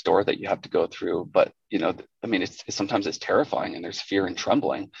that next door that you have to go through. But, it's sometimes it's terrifying, and there's fear and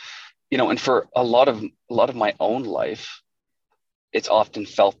trembling, and for a lot of my own life, it's often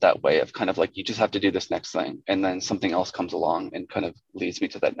felt that way, of kind of like, you just have to do this next thing, and then something else comes along and kind of leads me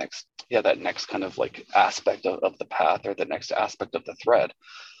to that next kind of like aspect of the path, or the next aspect of the thread.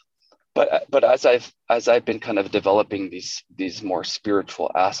 But as I've been kind of developing these more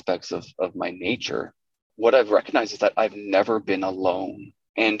spiritual aspects of my nature, what I've recognized is that I've never been alone.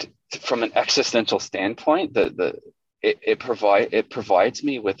 And from an existential standpoint, it provides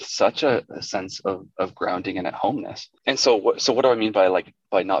me with such a sense of grounding and at homeness. And so what do I mean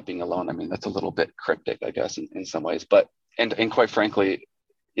by not being alone? I mean, that's a little bit cryptic, I guess, in some ways, but and quite frankly,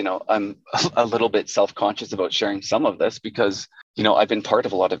 I'm a little bit self-conscious about sharing some of this, because I've been part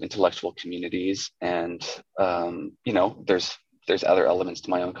of a lot of intellectual communities, and there's other elements to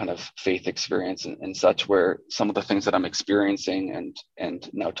my own kind of faith experience and such, where some of the things that I'm experiencing and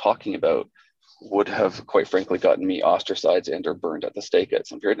now talking about would have, quite frankly, gotten me ostracized and or burned at the stake at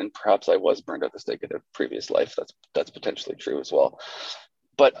some period. And perhaps I was burned at the stake at a previous life. That's potentially true as well.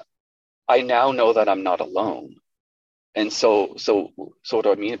 But I now know that I'm not alone. And so what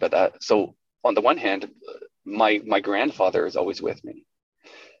do I mean by that? So on the one hand, my grandfather is always with me.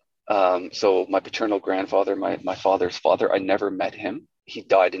 So my paternal grandfather, my father's father, I never met him. He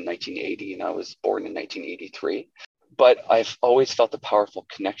died in 1980, and I was born in 1983. But I've always felt a powerful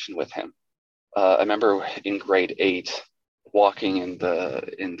connection with him. I remember in grade 8, walking in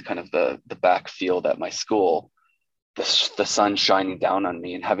kind of the back field at my school, the sun shining down on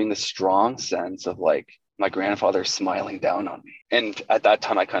me, and having this strong sense of like my grandfather smiling down on me. And at that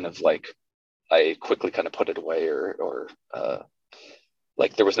time, I quickly kind of put it away, or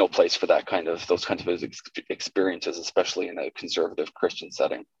like there was no place for those kinds of experiences, especially in a conservative Christian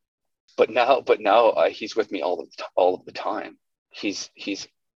setting. But now he's with me all of the time. He's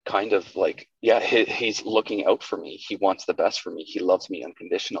kind of like, he's looking out for me. He wants the best for me. He loves me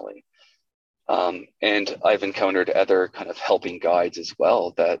unconditionally. And I've encountered other kind of helping guides as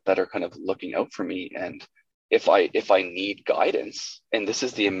well that are kind of looking out for me. And if I need guidance, and this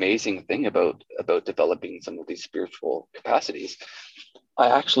is the amazing thing about developing some of these spiritual capacities, I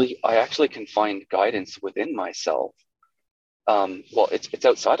actually can find guidance within myself. Well, it's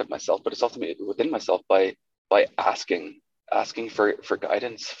outside of myself, but it's ultimately within myself by asking for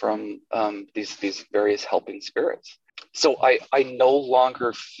guidance from these various helping spirits. So I no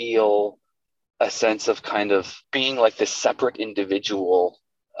longer feel a sense of kind of being like this separate individual,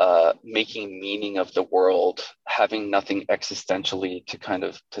 making meaning of the world, having nothing existentially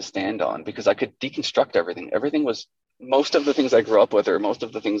to stand on, because I could deconstruct everything. Most of the things I grew up with, or most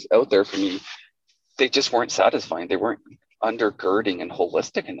of the things out there for me, they just weren't satisfying. They weren't undergirding and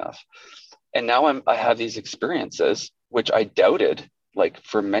holistic enough. And now I have these experiences, which I doubted like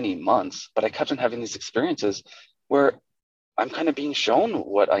for many months, but I kept on having these experiences where I'm kind of being shown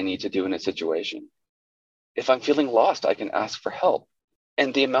what I need to do in a situation. If I'm feeling lost, I can ask for help.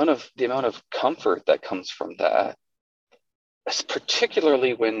 And the amount of comfort that comes from that,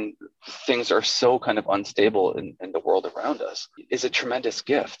 particularly when things are so kind of unstable in the world around us, is a tremendous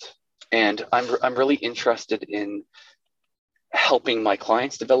gift. And I'm really interested in helping my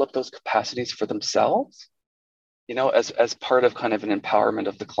clients develop those capacities for themselves, as part of kind of an empowerment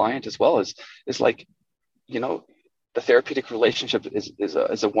of the client, as well as like, the therapeutic relationship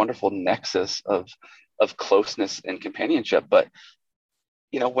is a wonderful nexus of closeness and companionship. But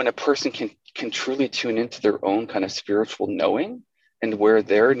when a person can truly tune into their own kind of spiritual knowing and where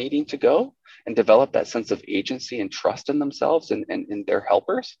they're needing to go, and develop that sense of agency and trust in themselves and in their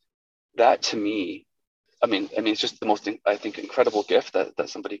helpers, that to me, I mean, it's just the most, I think, incredible gift that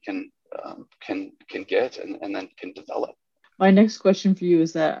somebody can get and then can develop. My next question for you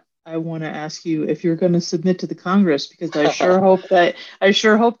is that I want to ask you if you're going to submit to the Congress, because I sure hope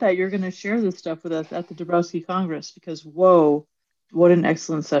that you're going to share this stuff with us at the Dabrowski Congress, because whoa, what an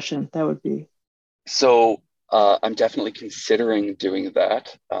excellent session that would be. So I'm definitely considering doing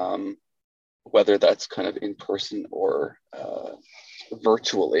that, whether that's kind of in person or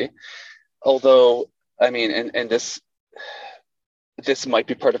virtually. Although, I mean, and this might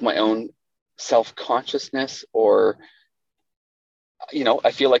be part of my own self-consciousness, or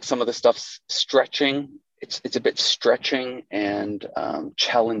I feel like some of the stuff's stretching it's a bit stretching and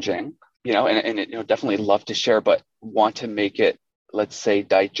challenging, and it, definitely love to share, but want to make it, let's say,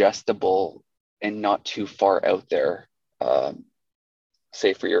 digestible and not too far out there,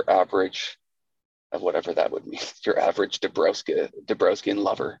 say for your average, of whatever that would mean, your average Dabrowskian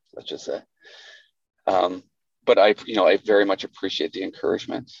lover, let's just say. But I very much appreciate the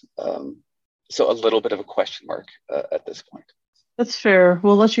encouragement. So a little bit of a question mark at this point. That's fair.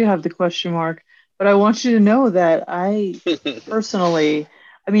 We'll let you have the question mark. But I want you to know that I personally,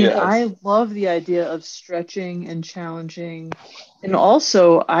 yes. I love the idea of stretching and challenging. And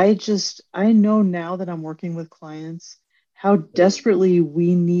also, I know now that I'm working with clients how desperately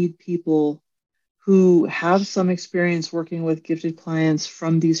we need people who have some experience working with gifted clients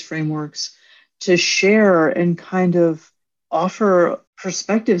from these frameworks to share and kind of offer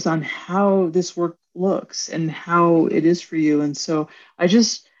perspectives on how this work looks and how it is for you. And so I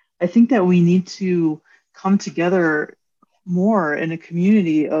think that we need to come together more in a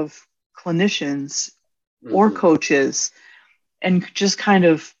community of clinicians or coaches and just kind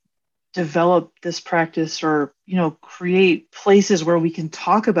of develop this practice, or create places where we can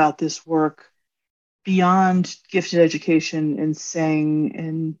talk about this work beyond gifted education and SANG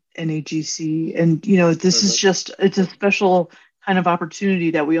and NAGC. And this is just, it's a special kind of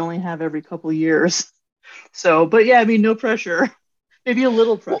opportunity that we only have every couple of years. So, but yeah, no pressure. Maybe a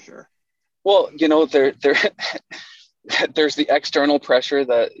little pressure. Well, there's the external pressure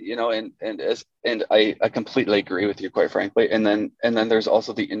that, and I completely agree with you, quite frankly. And then there's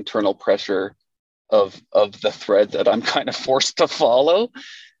also the internal pressure of the thread that I'm kind of forced to follow.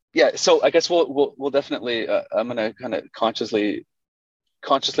 Yeah. So I guess we'll definitely, I'm going to kind of consciously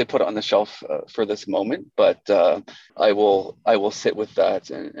put it on the shelf for this moment, but I will sit with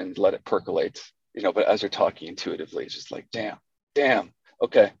that and let it percolate, but as you're talking intuitively, it's just like, damn.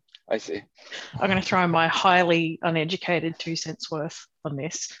 Okay. I see. I'm going to throw my highly uneducated 2 cents worth on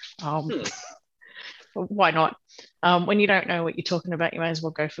this. Why not? When you don't know what you're talking about, you may as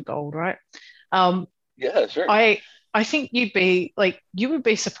well go for gold, right? Yeah, sure. I think you would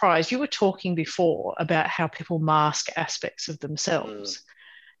be surprised. You were talking before about how people mask aspects of themselves.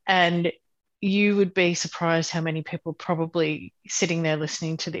 And you would be surprised how many people probably sitting there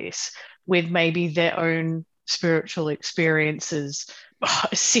listening to this with maybe their own spiritual experiences,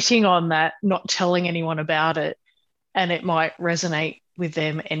 sitting on that, not telling anyone about it, and it might resonate with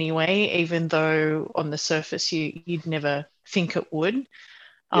them anyway, even though on the surface you'd never think it would.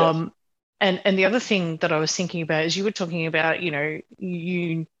 Yes. And the other thing that I was thinking about is you were talking about,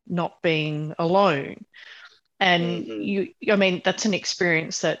 you not being alone. And that's an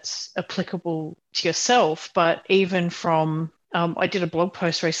experience that's applicable to yourself, but even from, I did a blog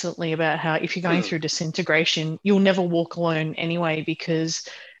post recently about how if you're going through disintegration, you'll never walk alone anyway, because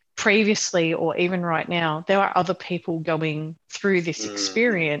previously, or even right now, there are other people going through this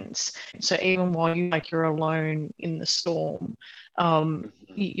experience. So even while you're alone in the storm,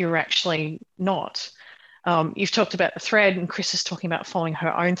 you're actually not. You've talked about the thread, and Chris is talking about following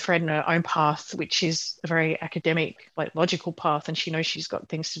her own thread and her own path, which is a very academic, logical path, and she knows she's got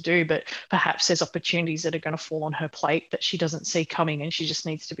things to do, but perhaps there's opportunities that are going to fall on her plate that she doesn't see coming, and she just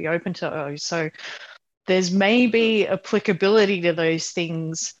needs to be open to those. So there's maybe applicability to those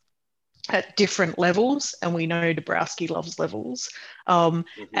things at different levels, and we know Dabrowski loves levels.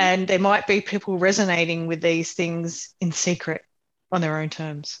 And there might be people resonating with these things in secret on their own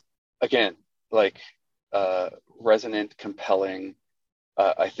terms. Again, resonant, compelling.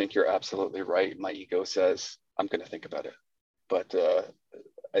 I think you're absolutely right. My ego says I'm going to think about it, but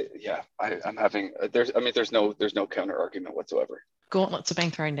I'm having. There's no counter argument whatsoever. Gauntlets are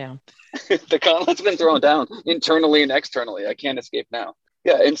being thrown down. The gauntlet's been thrown down internally and externally. I can't escape now.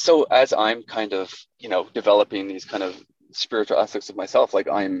 Yeah, and so as I'm kind of developing these kind of spiritual aspects of myself,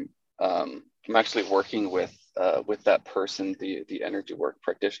 I'm actually working with that person, the energy work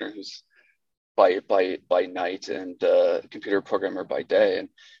practitioner, who's by night and computer programmer by day,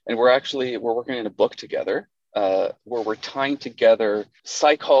 and we're working in a book together where we're tying together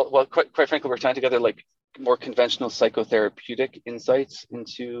quite frankly, we're tying together more conventional psychotherapeutic insights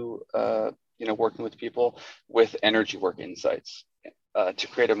into working with people with energy work insights to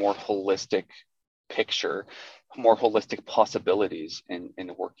create a more holistic picture, more holistic possibilities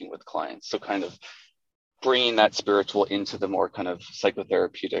in working with clients. So kind of bringing that spiritual into the more kind of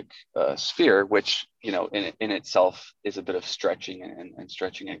psychotherapeutic sphere, which in itself is a bit of stretching and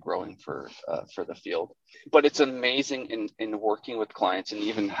stretching and growing for the field. But it's amazing in working with clients and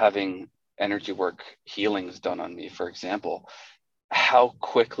even having energy work healings done on me, for example, how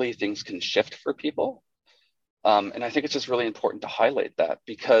quickly things can shift for people. And I think it's just really important to highlight that,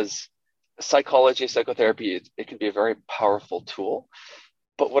 because psychology, psychotherapy, it can be a very powerful tool.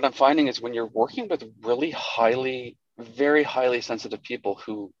 But what I'm finding is when you're working with really very highly sensitive people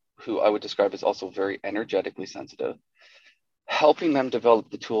who I would describe as also very energetically sensitive, helping them develop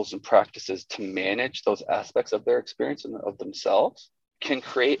the tools and practices to manage those aspects of their experience and of themselves can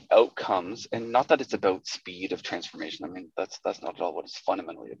create outcomes. And not that it's about speed of transformation. I mean, that's not at all what it's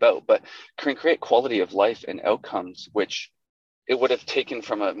fundamentally about, but can create quality of life and outcomes, which it would have taken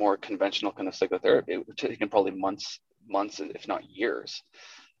from a more conventional kind of psychotherapy. It would have taken probably months, if not years.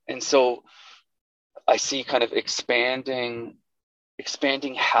 And so I see kind of expanding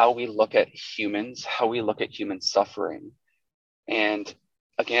how we look at humans, how we look at human suffering. And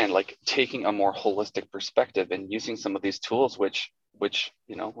again, like taking a more holistic perspective and using some of these tools, which,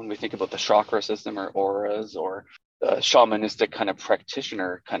 you know, when we think about the chakra system or auras or shamanistic kind of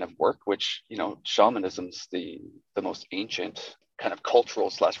practitioner kind of work, which, you know, shamanism's the most ancient kind of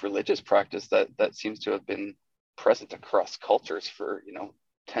cultural / religious practice that seems to have been present across cultures for, you know,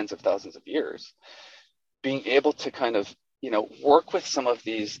 tens of thousands of years. Being able to kind of, you know, work with some of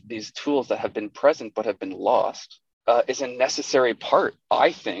these tools that have been present but have been lost is a necessary part,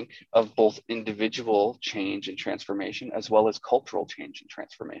 I think, of both individual change and transformation as well as cultural change and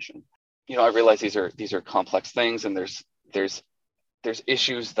transformation. You know, I realize these are complex things, and there's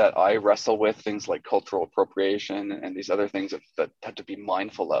issues that I wrestle with, things like cultural appropriation and these other things that have to be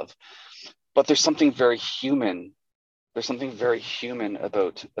mindful of. But there's something very human. There's something very human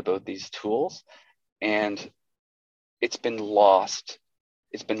about these tools, and it's been lost.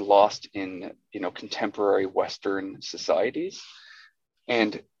 It's been lost in, you know, contemporary Western societies.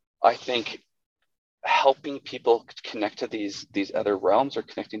 And I think helping people connect to these other realms or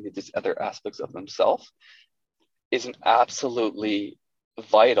connecting to these other aspects of themselves is an absolutely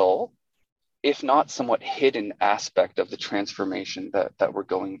vital, if not somewhat hidden, aspect of the transformation that we're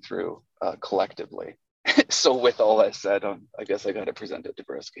going through collectively. So with all that said, I guess I got to present it to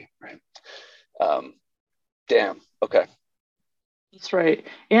Dabrowski, right? Damn. Okay. That's right.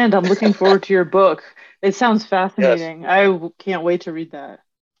 And I'm looking forward to your book. It sounds fascinating. Yes. I can't wait to read that.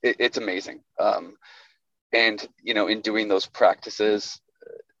 It's amazing. And, you know, in doing those practices,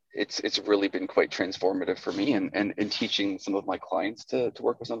 it's really been quite transformative for me, and teaching some of my clients to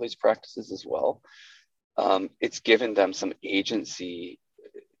work with some of these practices as well. It's given them some agency,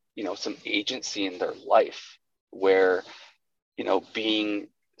 you know, some agency in their life where, you know, being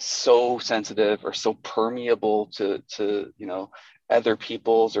so sensitive or so permeable to you know, other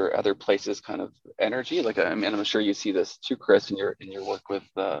people's or other places kind of energy. Like, I mean, I'm sure you see this too, Chris, in your work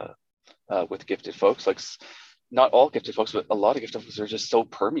with gifted folks. Like, not all gifted folks, but a lot of gifted folks are just so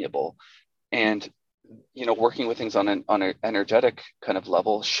permeable. And, you know, working with things on an energetic kind of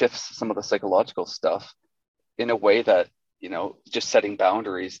level shifts some of the psychological stuff in a way that, you know, just setting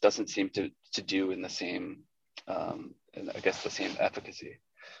boundaries doesn't seem to do in the same, I guess, the same efficacy.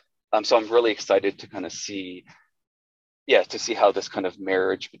 So I'm really excited to kind of see how this kind of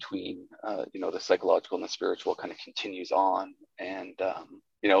marriage between, you know, the psychological and the spiritual kind of continues on. And,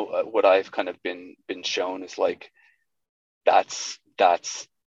 you know, what I've kind of been shown is like, that's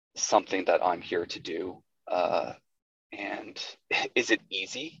something that I'm here to do. And is it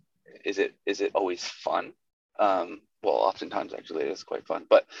easy? Is it always fun? Well, oftentimes actually it is quite fun,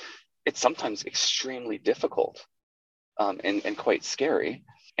 but it's sometimes extremely difficult, and quite scary.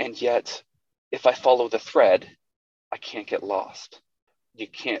 And yet, if I follow the thread, I can't get lost. You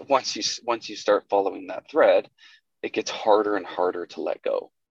can't, once you start following that thread, it gets harder and harder to let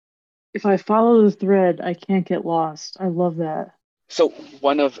go. If I follow the thread, I can't get lost. I love that. So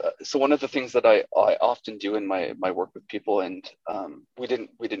one of the things that I often do in my work with people, and we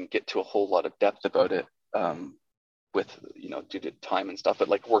didn't get to a whole lot of depth about it, with, you know, due to time and stuff, but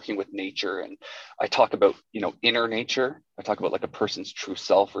like working with nature, and I talk about, you know, inner nature. I talk about like a person's true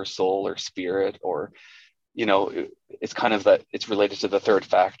self or soul or spirit, or, you know, it's kind of that it's related to the third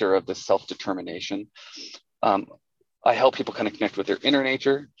factor of the self-determination. I help people kind of connect with their inner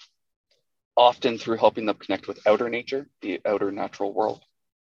nature, often through helping them connect with outer nature, the outer natural world.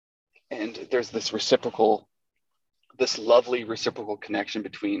 And there's this lovely reciprocal connection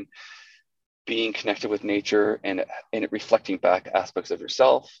between being connected with nature and it reflecting back aspects of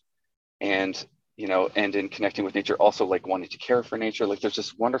yourself, and, you know, and in connecting with nature also like wanting to care for nature. Like, there's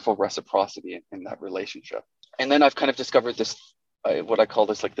this wonderful reciprocity in that relationship. And then I've kind of discovered this, what I call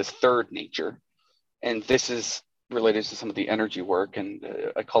this, like this third nature, and this is related to some of the energy work, and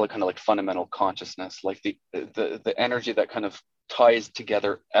I call it kind of like fundamental consciousness, like the energy that kind of ties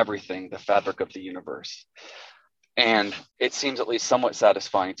together everything, the fabric of the universe. And it seems at least somewhat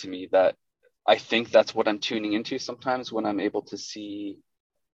satisfying to me that I think that's what I'm tuning into sometimes when I'm able to see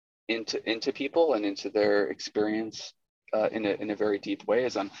into people and into their experience in a very deep way,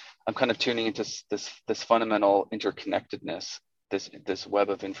 is I'm kind of tuning into this fundamental interconnectedness, this web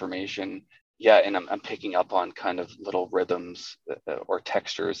of information. Yeah, and I'm picking up on kind of little rhythms or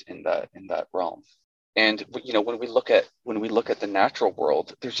textures in that realm. And when we look at the natural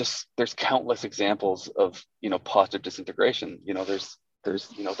world, there's countless examples of positive disintegration. There's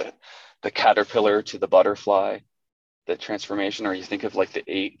the caterpillar to the butterfly, the transformation, or you think of like the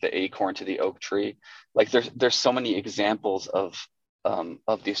acorn to the oak tree. Like there's so many examples of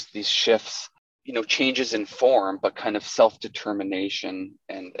these shifts, changes in form, but kind of self-determination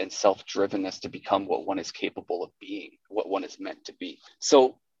and self-drivenness to become what one is capable of being, what one is meant to be.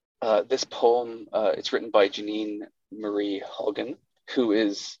 So this poem, it's written by Janine Marie Haugen, who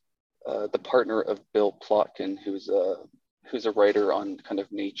is the partner of Bill Plotkin, who's a writer on kind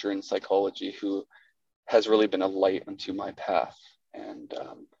of nature and psychology, who has really been a light unto my path. And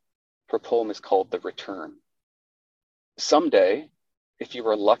her poem is called The Return. Someday, if you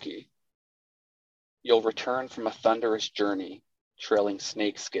are lucky, you'll return from a thunderous journey, trailing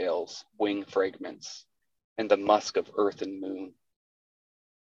snake scales, wing fragments, and the musk of earth and moon.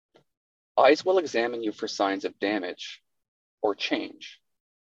 Eyes will examine you for signs of damage or change.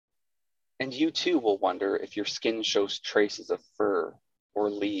 And you too will wonder if your skin shows traces of fur or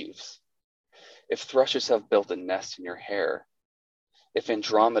leaves, if thrushes have built a nest in your hair, if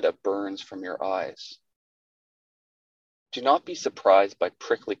Andromeda burns from your eyes. Do not be surprised by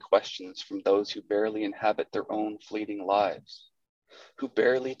prickly questions from those who barely inhabit their own fleeting lives, who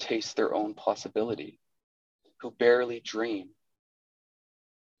barely taste their own possibility, who barely dream.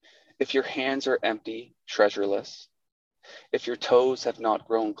 If your hands are empty, treasureless, if your toes have not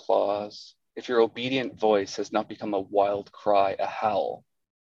grown claws, if your obedient voice has not become a wild cry, a howl,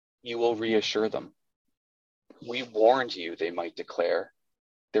 you will reassure them. We warned you, they might declare.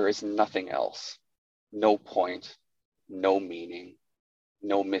 There is nothing else, no point, no meaning,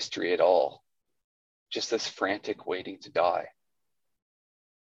 no mystery at all, just this frantic waiting to die.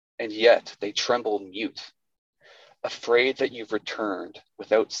 And yet they tremble mute, afraid that you've returned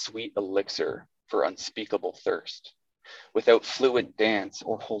without sweet elixir for unspeakable thirst, without fluent dance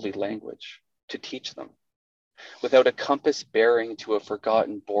or holy language to teach them, without a compass bearing to a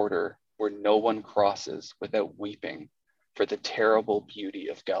forgotten border where no one crosses without weeping for the terrible beauty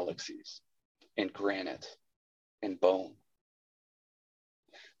of galaxies and granite and bone.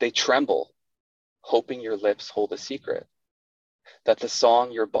 They tremble, hoping your lips hold a secret, that the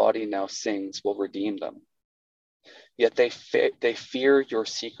song your body now sings will redeem them. Yet they fear your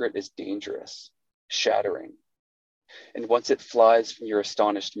secret is dangerous, shattering. And once it flies from your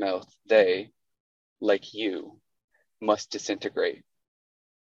astonished mouth, they, like you, must disintegrate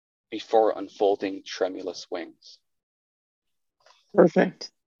before unfolding tremulous wings.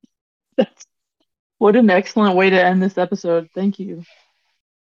 Perfect. What an excellent way to end this episode. Thank you.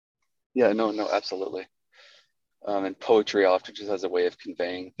 Yeah, no, absolutely. And poetry often just has a way of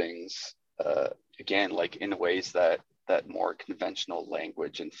conveying things, again, like in ways that more conventional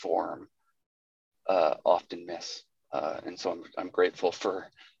language and form often miss. And so I'm grateful for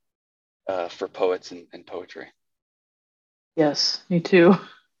poets and poetry. Yes, me too.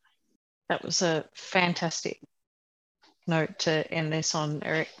 That was a fantastic note to end this on,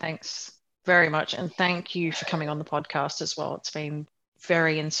 Eric. Thanks very much. And thank you for coming on the podcast as well. It's been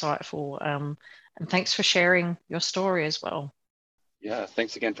very insightful. And thanks for sharing your story as well. Yeah,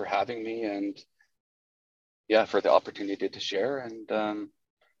 thanks again for having me, and for the opportunity to share. And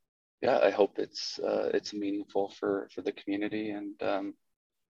I hope it's meaningful for the community, and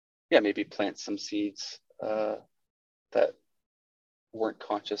maybe plant some seeds that weren't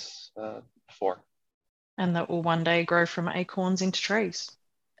conscious before. And that will one day grow from acorns into trees.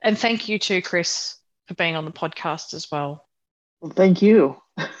 And thank you too, Chris, for being on the podcast as well. Well, thank you.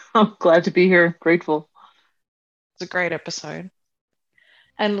 I'm glad to be here. Grateful. It's a great episode.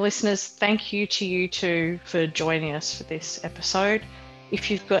 And listeners, thank you to you too for joining us for this episode.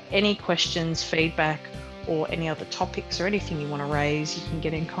 If you've got any questions, feedback, or any other topics or anything you want to raise, you can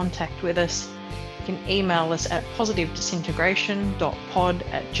get in contact with us. You can email us at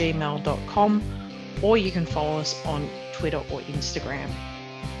positivedisintegration.pod@gmail.com, or you can follow us on Twitter or Instagram.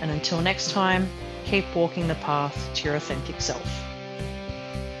 And until next time, keep walking the path to your authentic self.